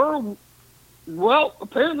job. Well,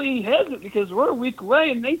 apparently he hasn't, because we're a week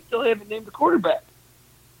away and they still haven't named a quarterback.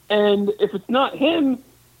 And if it's not him,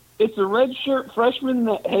 it's a redshirt freshman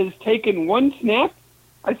that has taken one snap,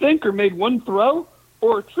 I think, or made one throw,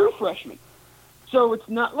 or a true freshman. So it's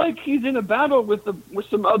not like he's in a battle with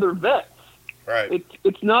some other vets. Right.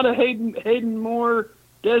 It's not a Hayden Moore,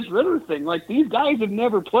 Des Ridder thing. Like, these guys have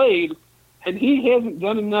never played, and he hasn't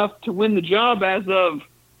done enough to win the job as of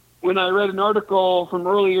when I read an article from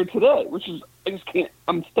earlier today, which is, I just can't,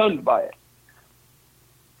 I'm stunned by it.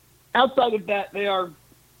 Outside of that, they are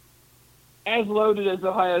as loaded as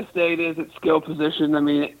Ohio State is at skill position. I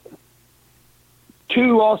mean,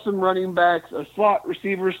 two awesome running backs, a slot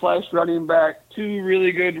receiver / running back, two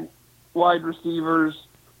really good wide receivers.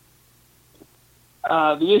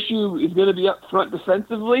 The issue is going to be up front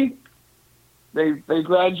defensively. They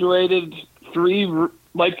graduated three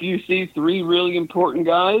really important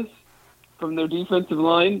guys from their defensive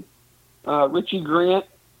line. Richie Grant,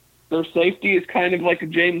 their safety, is kind of like a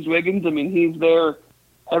James Wiggins. I mean, he's there.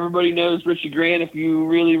 Everybody knows Richie Grant if you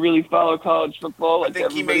really, really follow college football. I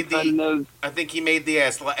think he made the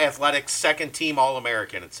Athletics second-team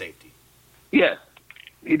All-American at safety. Yes,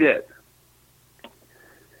 he did.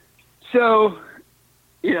 So,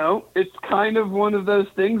 it's kind of one of those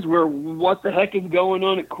things where what the heck is going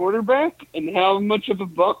on at quarterback, and how much of a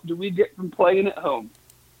bump do we get from playing at home?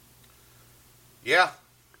 Yeah.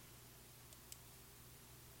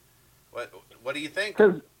 What do you think?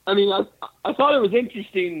 Because, I mean, I thought it was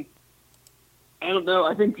interesting. I don't know.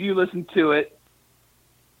 I think you listened to it.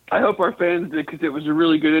 I hope our fans did, because it was a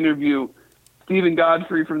really good interview. Stephen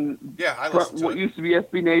Godfrey from what used to be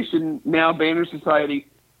SB Nation, now Banner Society,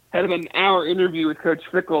 had an hour interview with Coach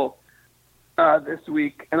Fickell this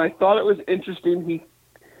week, and I thought it was interesting. He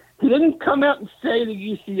didn't come out and say the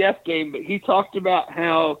UCF game, but he talked about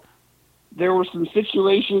how there were some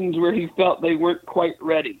situations where he felt they weren't quite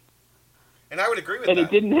ready. And I would agree with that. And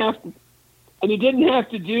it didn't have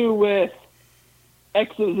to do with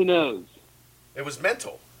X's and O's. It was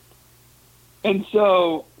mental. And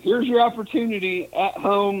so here's your opportunity at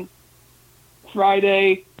home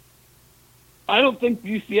Friday. I don't think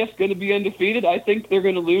UCF's going to be undefeated. I think they're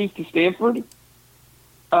going to lose to Stanford.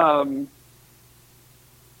 But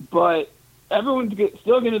everyone's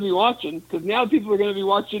still going to be watching, because now people are going to be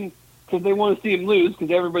watching because they want to see them lose,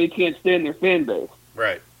 because everybody can't stand their fan base.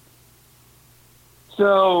 Right.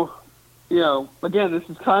 So, again, this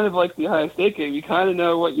is kind of like the Ohio State game. You kind of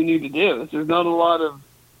know what you need to do. There's not a lot of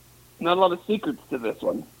secrets to this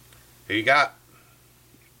one. Who you got?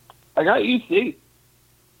 I got UC.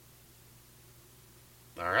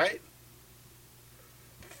 All right.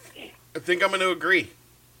 I think I'm going to agree.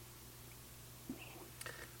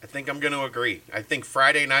 I think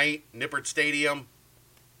Friday night, Nippert Stadium,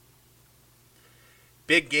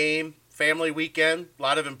 big game, family weekend, a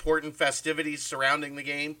lot of important festivities surrounding the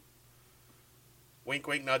game. Wink,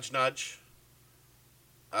 wink, nudge, nudge.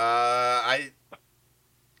 I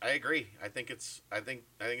agree. I think the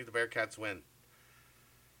Bearcats win.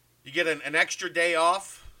 You get an extra day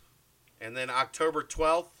off, and then October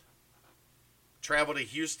 12th, travel to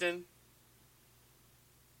Houston.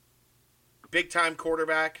 Big-time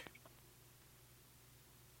quarterback.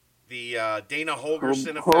 The Dana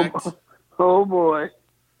Holgorsen effect. Oh, boy.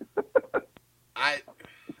 I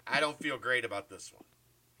don't feel great about this one,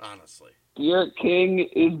 honestly. Derek King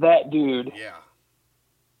is that dude. Yeah.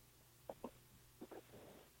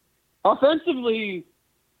 Offensively,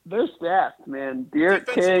 they're stacked, man. Derek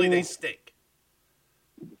Defensively, King, they stink.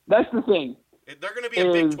 That's the thing. They're going to be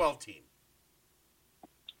a Big 12 team.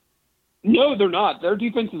 No, they're not. Their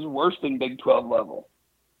defense is worse than Big 12 level.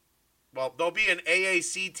 Well, they'll be an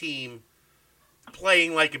AAC team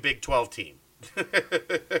playing like a Big 12 team.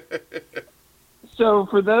 So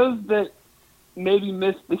for those that maybe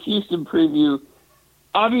missed the Houston preview,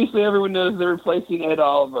 obviously everyone knows they're replacing Ed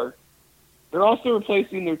Oliver. They're also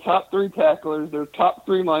replacing their top 3 tacklers, their top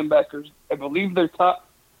 3 linebackers, I believe their top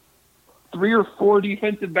 3 or 4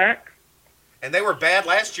 defensive backs. And they were bad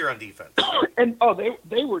last year on defense. And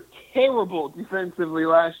they were terrible defensively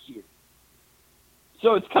last year.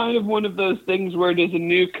 So it's kind of one of those things where does a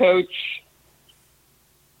new coach,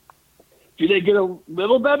 do they get a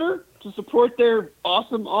little better to support their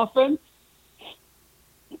awesome offense?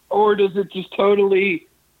 Or does it just totally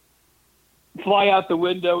fly out the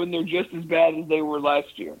window and they're just as bad as they were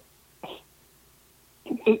last year?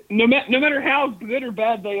 No matter how good or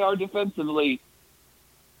bad they are defensively,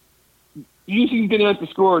 UC's going to have to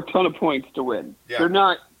score a ton of points to win. Yeah.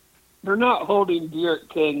 They're not holding Derek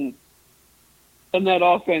King and that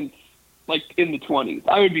offense like in the 20s.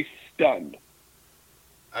 I would be stunned.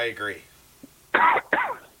 I agree.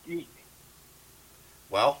 Excuse me.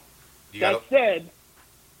 Well, that said,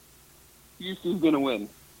 UC's going to win.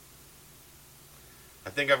 I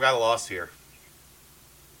think I've got a loss here.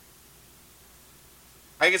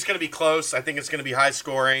 I think it's going to be close. I think it's going to be high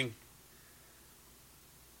scoring.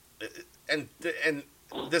 and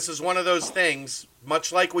this is one of those things,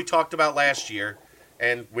 much like we talked about last year,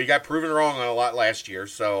 and we got proven wrong on a lot last year.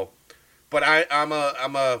 So, but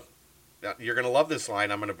you're gonna love this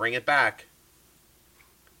line. I'm gonna bring it back.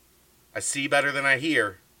 I see better than I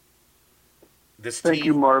hear. Thank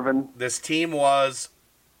you, Marvin. This team was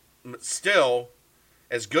still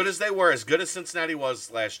as good as they were, as good as Cincinnati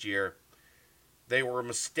was last year. They were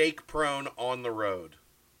mistake prone on the road.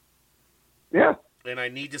 Yeah. And I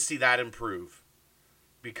need to see that improve.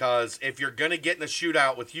 Because if you're going to get in a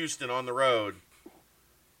shootout with Houston on the road,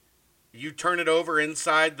 you turn it over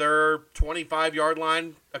inside their 25-yard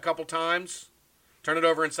line a couple times, turn it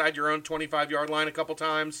over inside your own 25-yard line a couple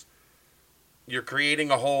times, you're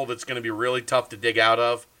creating a hole that's going to be really tough to dig out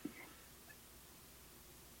of.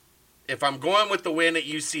 If I'm going with the win at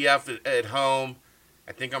UCF at home,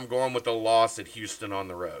 I think I'm going with the loss at Houston on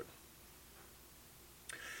the road.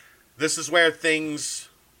 This is where things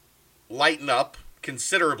lighten up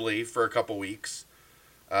considerably for a couple weeks.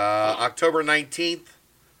 October 19th,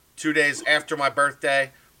 2 days after my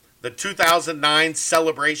birthday, the 2009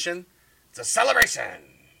 celebration. It's a celebration.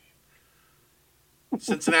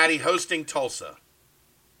 Cincinnati hosting Tulsa.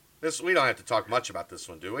 We don't have to talk much about this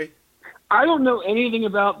one, do we? I don't know anything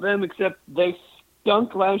about them except they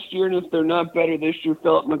stunk last year, and if they're not better this year,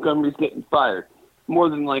 Philip Montgomery's getting fired, more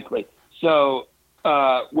than likely. So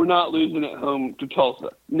we're not losing at home to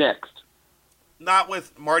Tulsa. Next. Not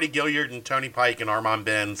with Marty Gilliard and Tony Pike and Armand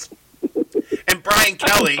Benz. And Brian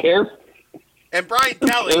Kelly. And Brian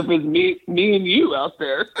Kelly. If it's me and you out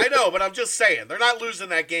there. I know, but I'm just saying. They're not losing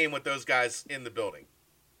that game with those guys in the building.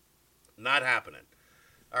 Not happening.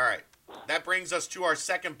 All right. That brings us to our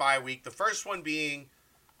second bye week. The first one being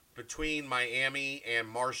between Miami and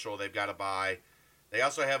Marshall. They've got a bye. They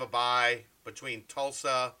also have a bye between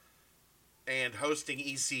Tulsa and hosting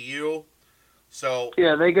ECU. So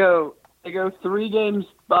yeah, they go 3 games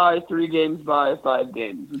bye, 3 games bye, 5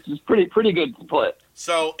 games, which is pretty good split.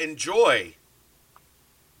 So enjoy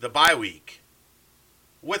the bye week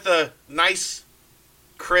with a nice,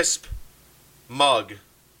 crisp mug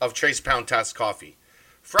of Trace Poundtas coffee.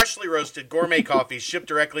 Freshly roasted gourmet coffee shipped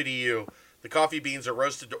directly to you. The coffee beans are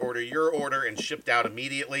roasted to order your order and shipped out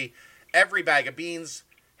immediately. Every bag of beans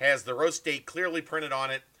has the roast date clearly printed on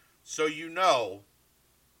it, so you know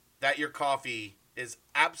that your coffee is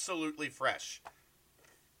absolutely fresh.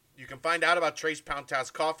 You can find out about Trace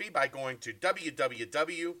Poundtas coffee by going to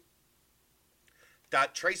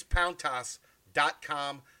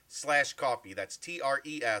www.tracepoundtas.com/coffee. That's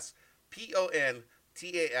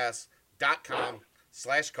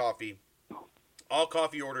TRESPONTAS.com/coffee. All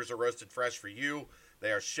coffee orders are roasted fresh for you.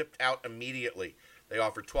 They are shipped out immediately. They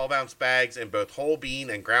offer 12-ounce bags in both whole bean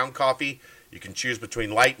and ground coffee. You can choose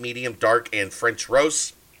between light, medium, dark, and French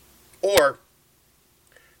roasts. Or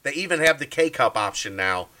they even have the K-Cup option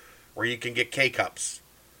now where you can get K-Cups.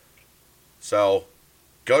 So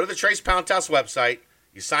go to the Trace Poundtas website.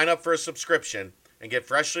 You sign up for a subscription and get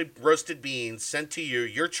freshly roasted beans sent to you,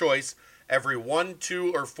 your choice, every 1,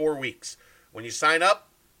 2, or 4 weeks. When you sign up,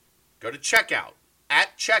 go to checkout.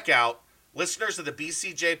 At checkout, listeners of the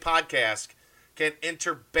BCJ podcast can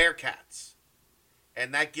enter Bearcats.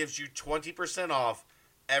 And that gives you 20% off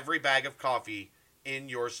every bag of coffee in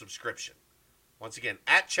your subscription. Once again,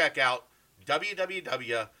 at checkout,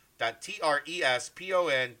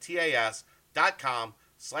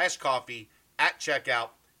 www.trespontas.com/coffee. At checkout,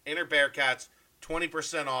 enter Bearcats,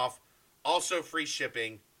 20% off. Also free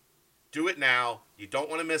shipping. Do it now. You don't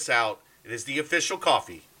want to miss out. It is the official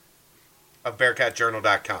coffee of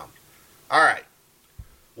BearcatJournal.com. All right.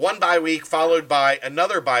 One bye week followed by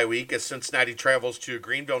another bye week as Cincinnati travels to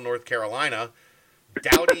Greenville, North Carolina,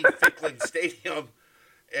 Dowdy Ficklin Stadium,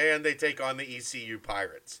 and they take on the ECU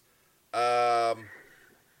Pirates. I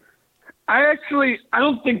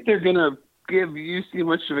don't think they're going to give UC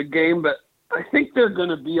much of a game, but I think they're going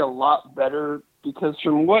to be a lot better because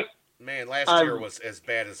from what... Man, last year was as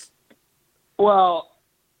bad as... Well,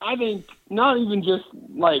 I think not even just,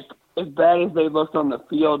 like, as bad as they looked on the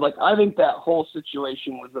field. Like, I think that whole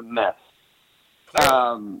situation was a mess.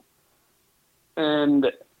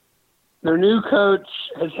 And their new coach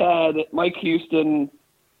has had Mike Houston.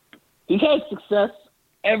 He's had success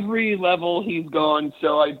every level he's gone,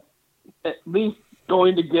 so I'm at least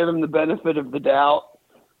going to give him the benefit of the doubt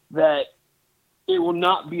that it will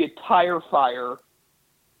not be a tire fire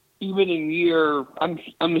even in year, I'm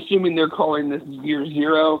assuming they're calling this year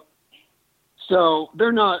 0. So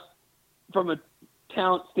they're not, from a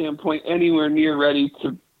talent standpoint, anywhere near ready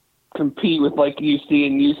to compete with like UC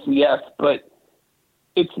and UCF, but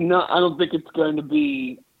it's not. I don't think it's going to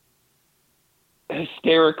be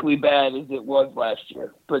hysterically bad as it was last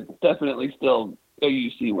year, but definitely still a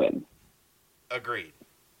UC win. Agreed.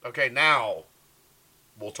 Okay, now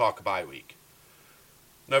we'll talk bye week.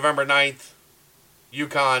 November 9th,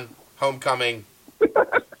 UConn, homecoming.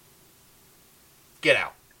 Get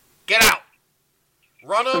out. Get out.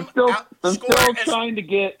 Run them out. I'm still trying to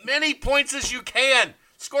get many points as you can.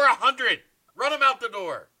 Score 100. Run them out the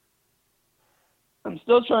door. I'm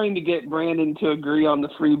still trying to get Brandon to agree on the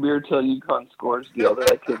free beer till UConn scores deal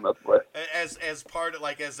that I came up with. As part of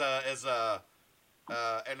an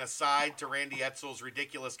aside to Randy Etzel's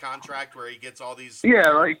ridiculous contract where he gets all these.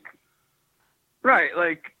 Yeah,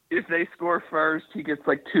 right. If they score first, he gets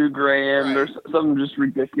like $2,000 or something just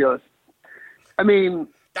ridiculous. I mean,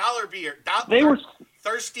 dollar beer. They were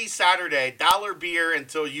thirsty Saturday. $1 beer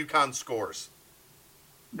until UConn scores.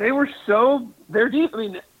 They were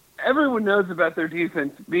everyone knows about their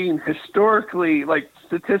defense being historically,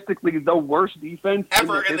 statistically, the worst defense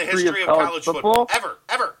ever in the history of college football. Ever.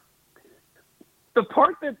 The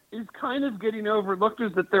part that is kind of getting overlooked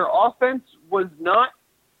is that their offense was not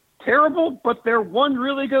terrible, but their one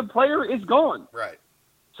really good player is gone. Right.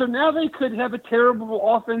 So now they could have a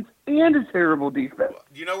terrible offense and a terrible defense.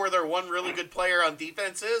 Do you know where their one really good player on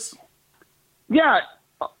defense is? Yeah,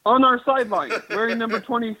 on our sideline, wearing number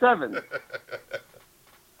 27.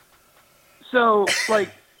 So,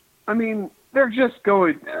 they're just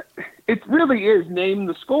going – it really is name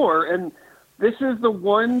the score, and this is the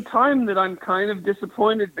one time that I'm kind of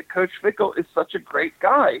disappointed that Coach Fickell is such a great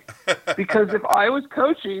guy. Because if I was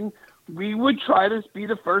coaching, we would try to be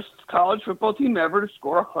the first college football team ever to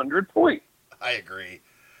score 100 points. I agree.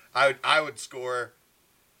 I would score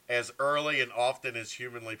as early and often as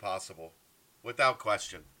humanly possible, without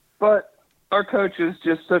question. But our coach is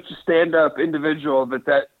just such a stand-up individual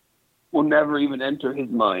that will never even enter his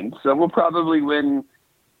mind. So we'll probably win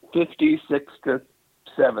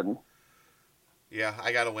 56-7. Yeah,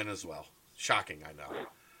 I got to win as well. Shocking, I know.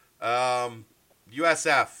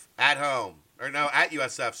 USF at home. Or no, at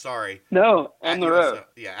USF, sorry. No, on the road.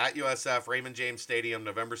 Yeah, at USF, Raymond James Stadium,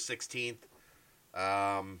 November 16th.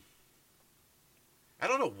 I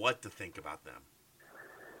don't know what to think about them.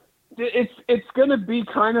 It's going to be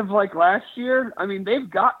kind of like last year. I mean, they've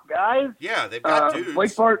got guys. Yeah, they've got dudes.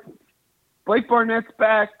 Blake Barnett's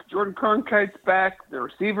back. Jordan Cronkite's back. The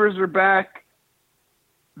receivers are back.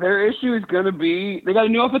 Their issue is going to be they got a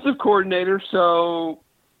new offensive coordinator, so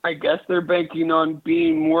I guess they're banking on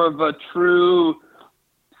being more of a true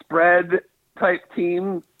spread type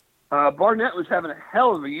team. Barnett was having a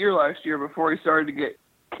hell of a year last year before he started to get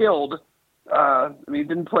killed. He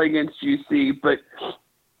didn't play against UC, but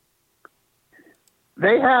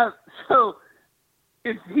they have – so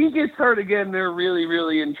if he gets hurt again, they're really,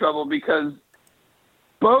 really in trouble because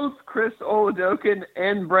both Chris Oladokun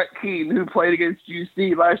and Brett Keane, who played against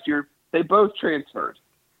UC last year, they both transferred.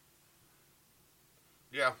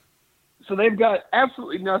 Yeah. So they've got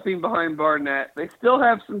absolutely nothing behind Barnett. They still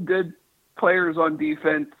have some good players on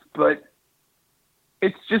defense, but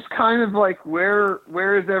it's just kind of like where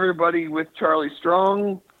is everybody with Charlie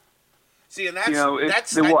Strong? See, and to me,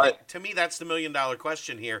 that's the $1 million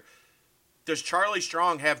question here. Does Charlie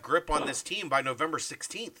Strong have grip on this team by November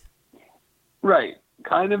 16th? Right.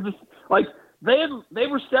 Kind of like they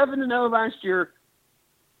were 7-0 last year,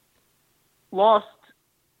 lost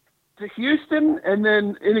to Houston, and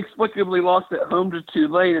then inexplicably lost at home to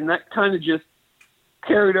Tulane, and that kind of just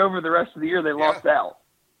carried over the rest of the year. They lost out.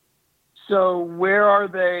 So where are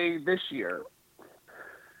they this year?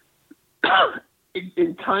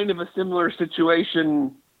 In kind of a similar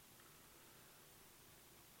situation,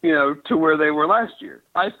 to where they were last year.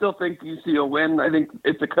 I still think UC will win. I think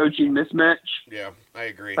it's a coaching mismatch. Yeah, I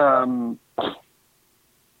agree.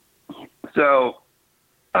 So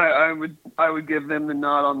I would give them the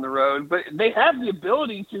nod on the road, but they have the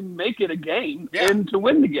ability to make it a game and to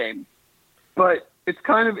win the game. But it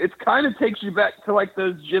kind of takes you back to like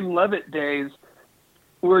those Jim Leavitt days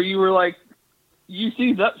where you were like,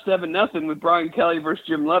 UC's up 7-0 with Brian Kelly versus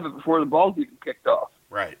Jim Leavitt before the ball's even kicked off.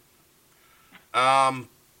 Right.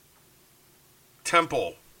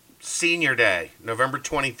 Temple, Senior Day, November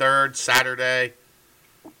 23rd, Saturday.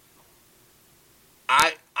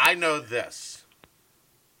 I know this.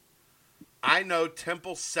 I know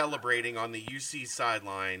Temple celebrating on the UC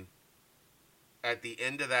sideline at the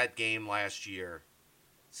end of that game last year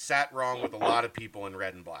sat wrong with a lot of people in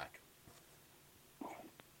red and black.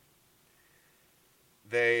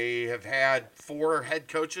 They have had 4 head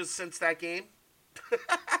coaches since that game.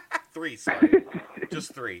 3, sorry.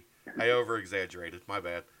 Just 3. I over-exaggerated. My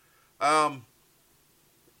bad. I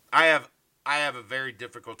have a very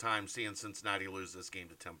difficult time seeing Cincinnati lose this game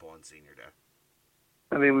to Temple on Senior Day.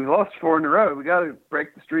 I mean, we've lost 4 in a row. We got to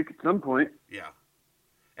break the streak at some point. Yeah.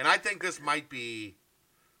 And I think this might be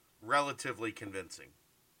relatively convincing.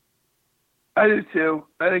 I do too.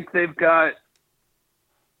 I think they've got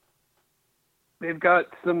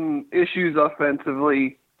some issues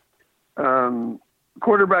offensively.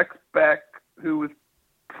 Quarterback back who was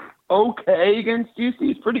okay against UC.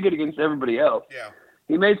 He's pretty good against everybody else. Yeah.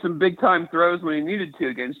 He made some big-time throws when he needed to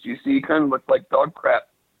against UC. He kind of looked like dog crap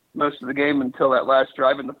most of the game until that last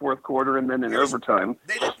drive in the fourth quarter and then in overtime.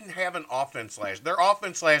 They didn't have an offense their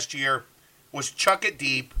offense last year was chuck it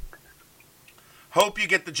deep, hope you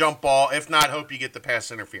get the jump ball, if not, hope you get the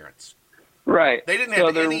pass interference. Right. They didn't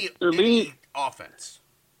have any offense.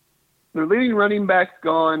 Their leading running back's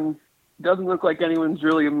gone. Doesn't look like anyone's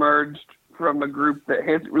really emerged from a group that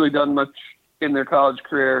hasn't really done much in their college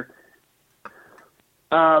career.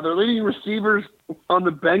 Their leading receivers on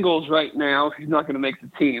the Bengals right now, he's not going to make the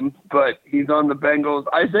team, but he's on the Bengals.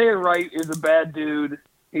 Isaiah Wright is a bad dude.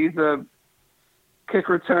 He's a kick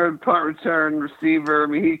return, punt return receiver. I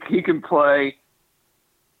mean, he can play.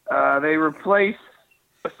 They replace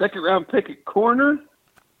a second-round pick at corner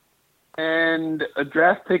and a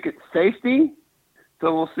draft pick at safety.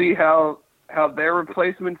 So we'll see how their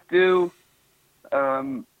replacements do.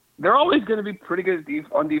 They're always going to be pretty good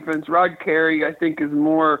on defense. Rod Carey, I think, is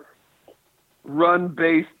more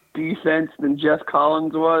run-based defense than Jess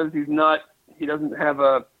Collins was. He doesn't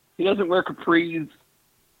wear capris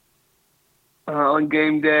on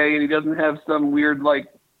game day, and he doesn't have some weird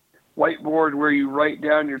whiteboard where you write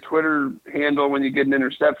down your Twitter handle when you get an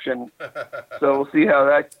interception. So we'll see how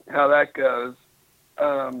that goes.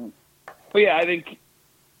 But yeah, I think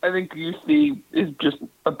UC is just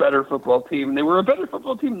a better football team. And they were a better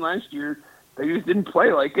football team last year. They just didn't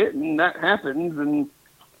play like it, and that happens. And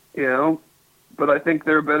but I think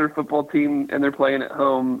they're a better football team, and they're playing at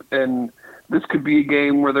home. And this could be a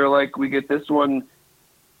game where they're like, we get this one,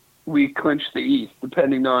 we clinch the East,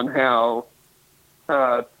 depending on how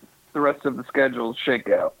the rest of the schedules shake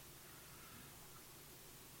out.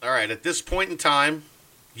 All right, at this point in time,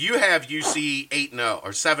 you have UC 8-0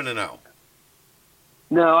 or 7-0.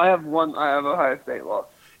 No, I have Ohio State loss.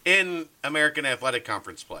 In American Athletic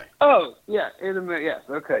Conference play. Oh, yeah. Yes,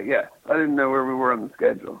 okay, yes. I didn't know where we were on the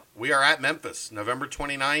schedule. We are at Memphis, November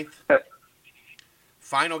 29th.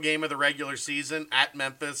 Final game of the regular season at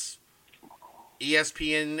Memphis.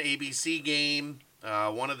 ESPN, ABC game,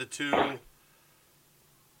 one of the two.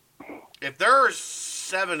 If they're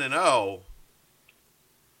 7-0,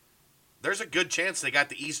 there's a good chance they got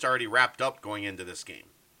the East already wrapped up going into this game.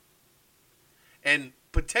 And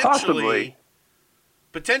potentially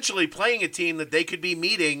playing a team that they could be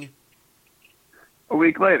meeting a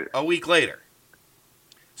week later.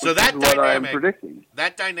 So that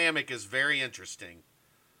dynamic is very interesting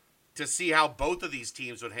to see how both of these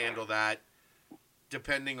teams would handle that,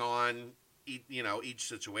 depending on each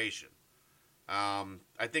situation.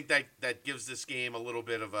 I think that gives this game a little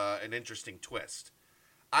bit of an interesting twist.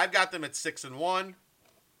 I've got them at 6-1.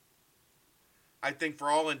 I think for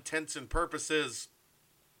all intents and purposes,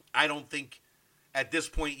 I don't think at this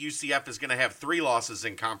point UCF is going to have 3 losses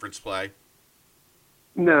in conference play.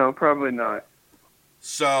 No, probably not.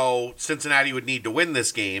 So Cincinnati would need to win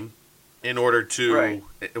this game in order to. Right.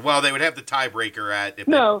 Well, they would have the tiebreaker at.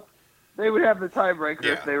 They would have the tiebreaker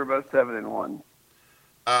if they were both 7-1.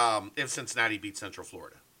 If Cincinnati beat Central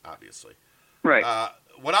Florida, obviously. Right.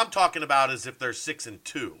 What I'm talking about is if they're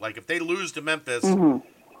 6-2, like if they lose to Memphis,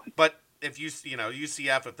 but if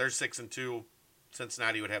UCF, if they're 6-2,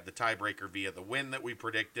 Cincinnati would have the tiebreaker via the win that we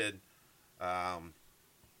predicted.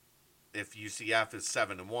 If UCF is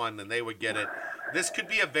 7-1, then they would get it. This could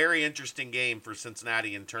be a very interesting game for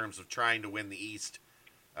Cincinnati in terms of trying to win the East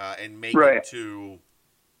and make it to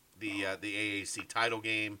the AAC title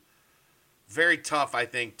game. Very tough, I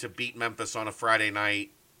think, to beat Memphis on a Friday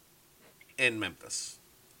night in Memphis.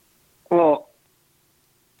 Well,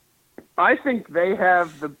 I think they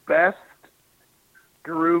have the best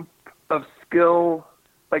group of skill.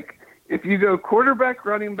 Like, if you go quarterback,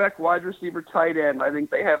 running back, wide receiver, tight end, I think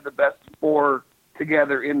they have the best 4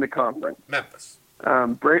 together in the conference. Memphis.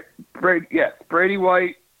 Brady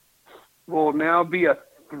White will now be a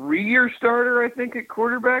 3-year starter, I think, at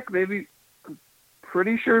quarterback.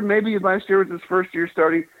 Pretty sure maybe last year was his first year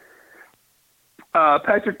starting.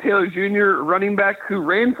 Patrick Taylor Jr., running back, who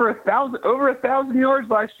ran for over 1,000 yards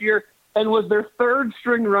last year and was their 3rd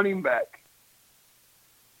string running back.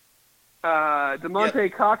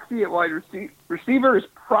 DeMonte Coxey at wide receiver is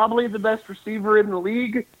probably the best receiver in the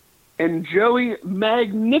league. And Joey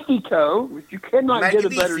Magnifico, which you cannot get a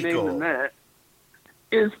better name than that,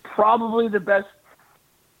 is probably the best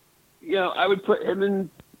I would put him and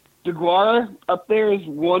DeGuara up there as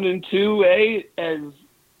 1 and 2A as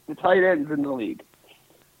the tight ends in the league.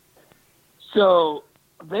 So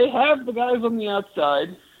they have the guys on the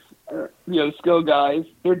outside, skill guys.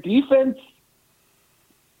 Their defense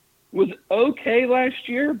was okay last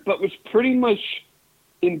year, but was pretty much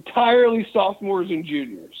entirely sophomores and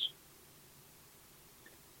juniors.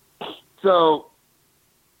 So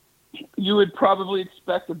you would probably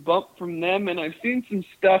expect a bump from them, and I've seen some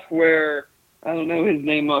stuff where, I don't know his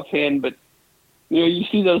name offhand, but you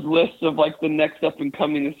see those lists of like the next up and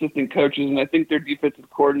coming assistant coaches, and I think their defensive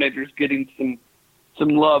coordinator is getting some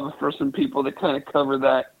love for some people that kind of cover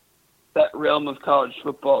that realm of college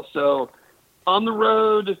football. So on the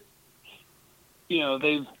road,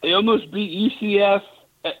 they almost beat UCF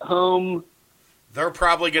at home. They're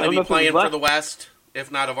probably going to be playing for the West,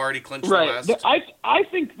 if not have already clinched the West. I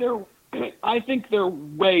think they're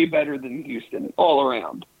way better than Houston all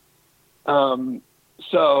around.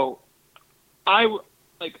 So I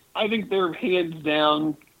think they're hands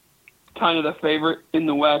down kind of the favorite in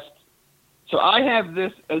the West. So I have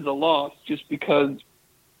this as a loss just because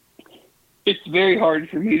it's very hard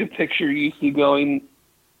for me to picture UC going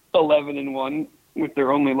 11-1 with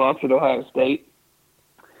their only loss at Ohio State.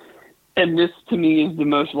 And this, to me, is the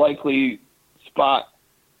most likely spot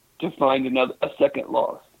to find a second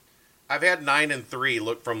loss. I've had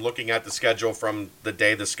 9-3 looking at the schedule from the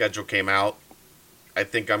day the schedule came out. I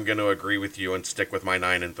think I'm going to agree with you and stick with my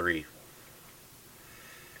 9-3.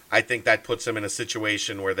 I think that puts them in a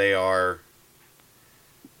situation where they are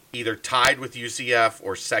either tied with UCF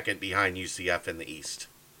or second behind UCF in the East,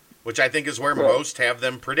 which I think is where most have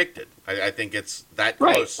them predicted. I think it's that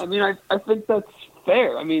close. I mean, I think that's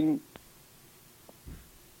fair. I mean,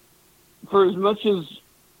 for as much as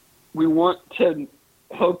we want to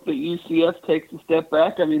hope that UCF takes a step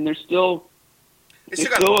back, I mean, they still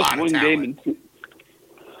got a lot of one talent. game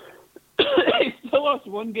they still lost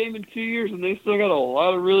one game in 2 years, and they still got a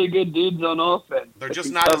lot of really good dudes on offense. They're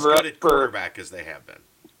just not as good at quarterback as they have been.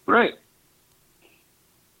 Right.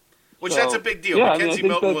 That's a big deal. Yeah, Mackenzie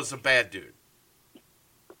Milton was a bad dude.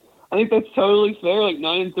 I think that's totally fair. Like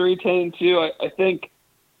 9-3, 10-2. I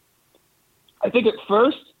think at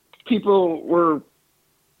first people were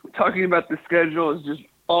talking about the schedule as just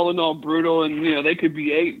all in all brutal, and they could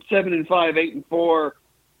be 7-5, 8-4,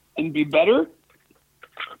 and be better.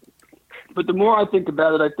 But the more I think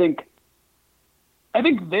about it, I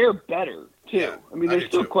think they're better too. Yeah, I mean, there's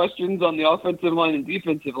still questions on the offensive line and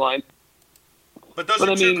defensive line. But those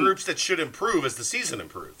are two groups that should improve as the season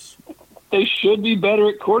improves. They should be better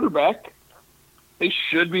at quarterback. They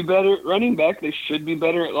should be better at running back. They should be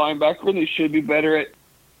better at linebacker. They should be better at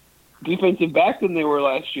defensive back than they were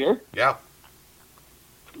last year. Yeah.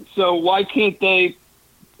 So why can't they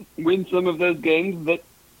win some of those games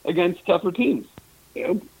against tougher teams?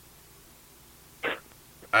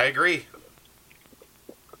 I agree.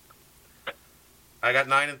 I got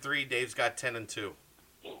 9-3. Dave's got 10-2.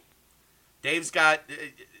 Dave's got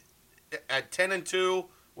at 10-2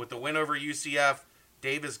 with the win over UCF.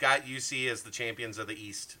 Dave has got UC as the champions of the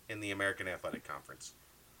East in the American Athletic Conference.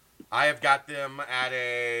 I have got them at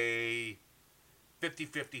a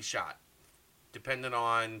 50-50 shot, depending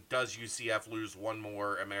on does UCF lose one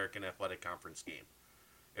more American Athletic Conference game.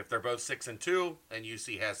 If they're both 6-2 and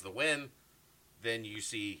UC has the win, then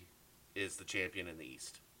UC is the champion in the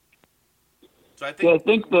East. So I think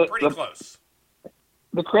pretty close.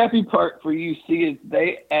 The crappy part for UC is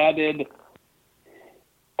they added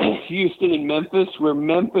Houston and Memphis, where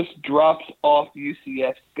Memphis drops off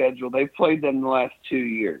UCF's schedule. They've played them the last 2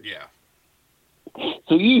 years. Yeah.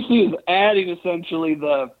 So UC is adding essentially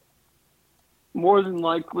the more than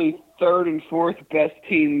likely third and fourth best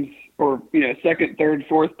teams, or second, third,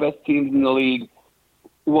 fourth best teams in the league,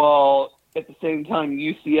 while at the same time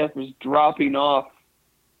UCF is dropping off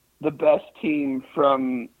the best team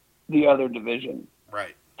from the other division.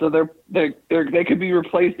 Right. So they could be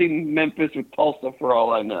replacing Memphis with Tulsa for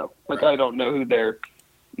all I know. Like, right. I don't know who their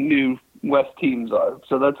new West teams are.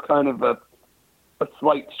 So that's kind of a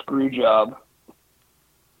slight screw job.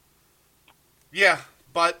 Yeah,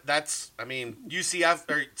 but UCF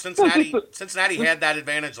or Cincinnati had that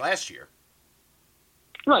advantage last year.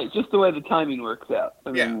 Right, just the way the timing works out.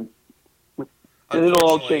 I mean, and it'll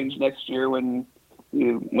all change next year when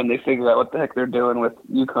they figure out what the heck they're doing with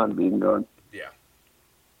UConn being gone. Yeah.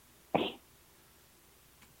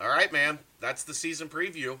 All right, man. That's the season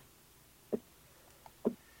preview.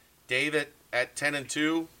 David at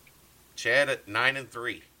 10-2, Chad at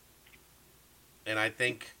 9-3. And I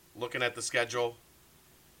think looking at the schedule,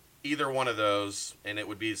 either one of those, and it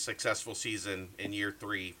would be a successful season in year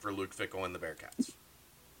 3 for Luke Fickell and the Bearcats.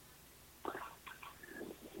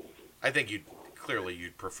 I think you'd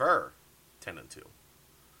prefer 10-2.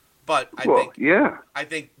 But I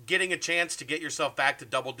think getting a chance to get yourself back to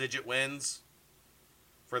double-digit wins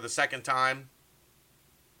for the second time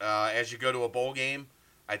as you go to a bowl game,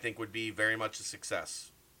 I think would be very much a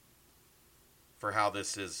success for how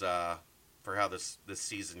this is this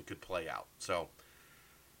season could play out. So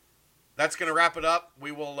that's going to wrap it up.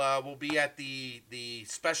 We will we'll be at the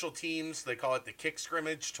special teams. They call it the kick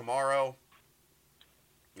scrimmage tomorrow.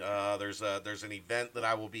 There's an event that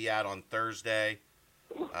I will be at on Thursday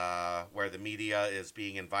where the media is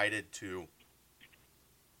being invited to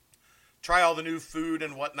try all the new food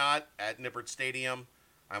and whatnot at Nippert Stadium.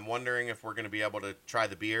 I'm wondering if we're going to be able to try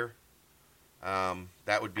the beer.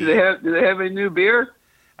 That would be. Do they have a new beer?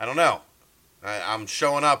 I don't know. I'm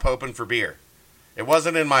showing up hoping for beer. It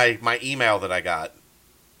wasn't in my email that I got,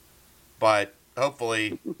 but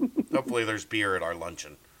hopefully there's beer at our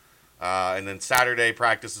luncheon. And then Saturday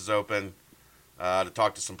practice is open to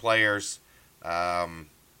talk to some players. And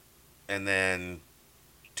then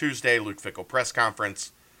Tuesday, Luke Fickell press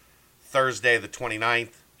conference. Thursday, the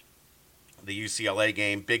 29th, the UCLA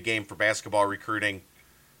game. Big game for basketball recruiting.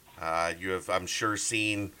 You have, I'm sure,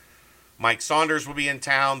 seen Mike Saunders will be in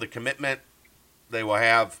town. The commitment. They will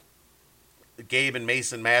have Gabe and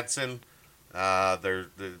Mason Madsen. They're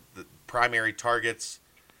the primary targets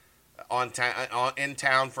in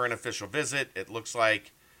town for an official visit. It looks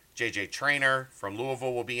like J.J. Traynor from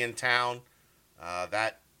Louisville will be in town.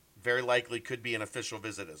 That very likely could be an official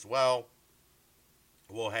visit as well.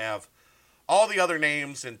 We'll have all the other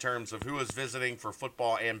names in terms of who is visiting for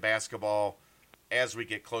football and basketball as we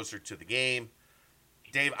get closer to the game.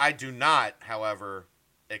 Dave, I do not, however,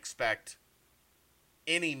 expect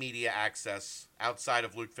any media access outside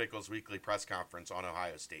of Luke Fickell's weekly press conference on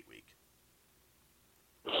Ohio State week.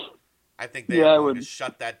 I think they are going to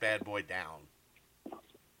shut that bad boy down.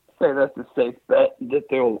 Say that's a safe bet that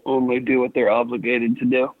they'll only do what they're obligated to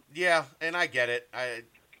do. Yeah, and I get it. I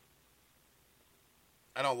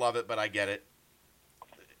don't love it, but I get it.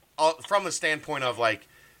 From the standpoint of, like,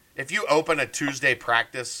 if you open a Tuesday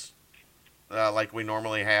practice like we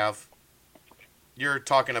normally have, you're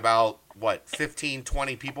talking about, 15,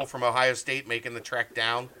 20 people from Ohio State making the trek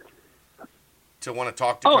down to want to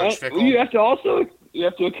talk to Coach Fickell? You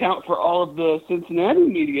have to account for all of the Cincinnati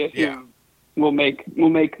media who will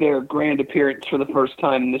make their grand appearance for the first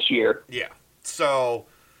time this year. Yeah. So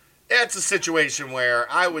it's a situation where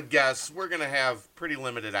I would guess we're going to have pretty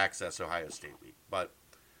limited access Ohio State week, but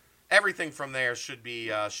everything from there should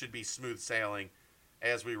be smooth sailing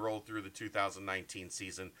as we roll through the 2019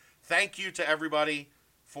 season. Thank you to everybody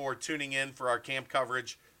for tuning in for our camp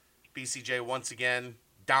coverage. BCJ once again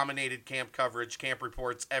dominated camp coverage, camp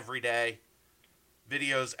reports every day,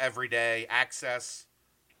 videos every day, access,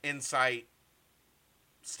 insight,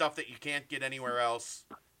 stuff that you can't get anywhere else.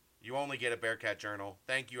 You only get at Bearcat Journal.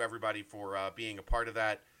 Thank you, everybody, for being a part of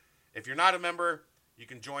that. If you're not a member, you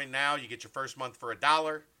can join now. You get your first month for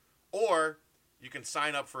 $1, or you can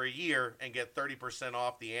sign up for a year and get 30%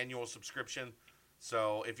 off the annual subscription.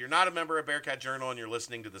 So if you're not a member of Bearcat Journal and you're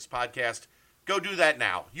listening to this podcast, go do that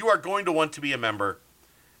now. You are going to want to be a member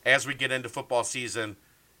as we get into football season,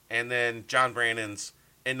 and then John Brannon's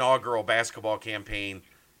inaugural basketball campaign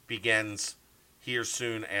begins here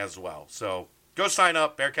soon as well. So go sign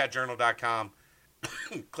up, BearcatJournal.com,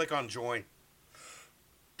 click on join,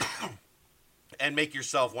 and make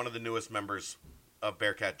yourself one of the newest members of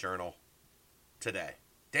Bearcat Journal today.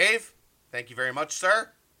 Dave, thank you very much, sir.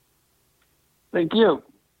 Thank you.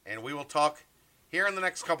 And we will talk here in the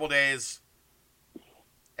next couple days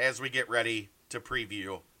as we get ready to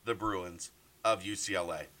preview the Bruins of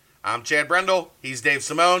UCLA. I'm Chad Brendel. He's Dave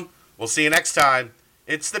Simone. We'll see you next time.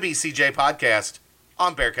 It's the BCJ Podcast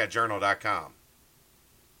on BearcatJournal.com.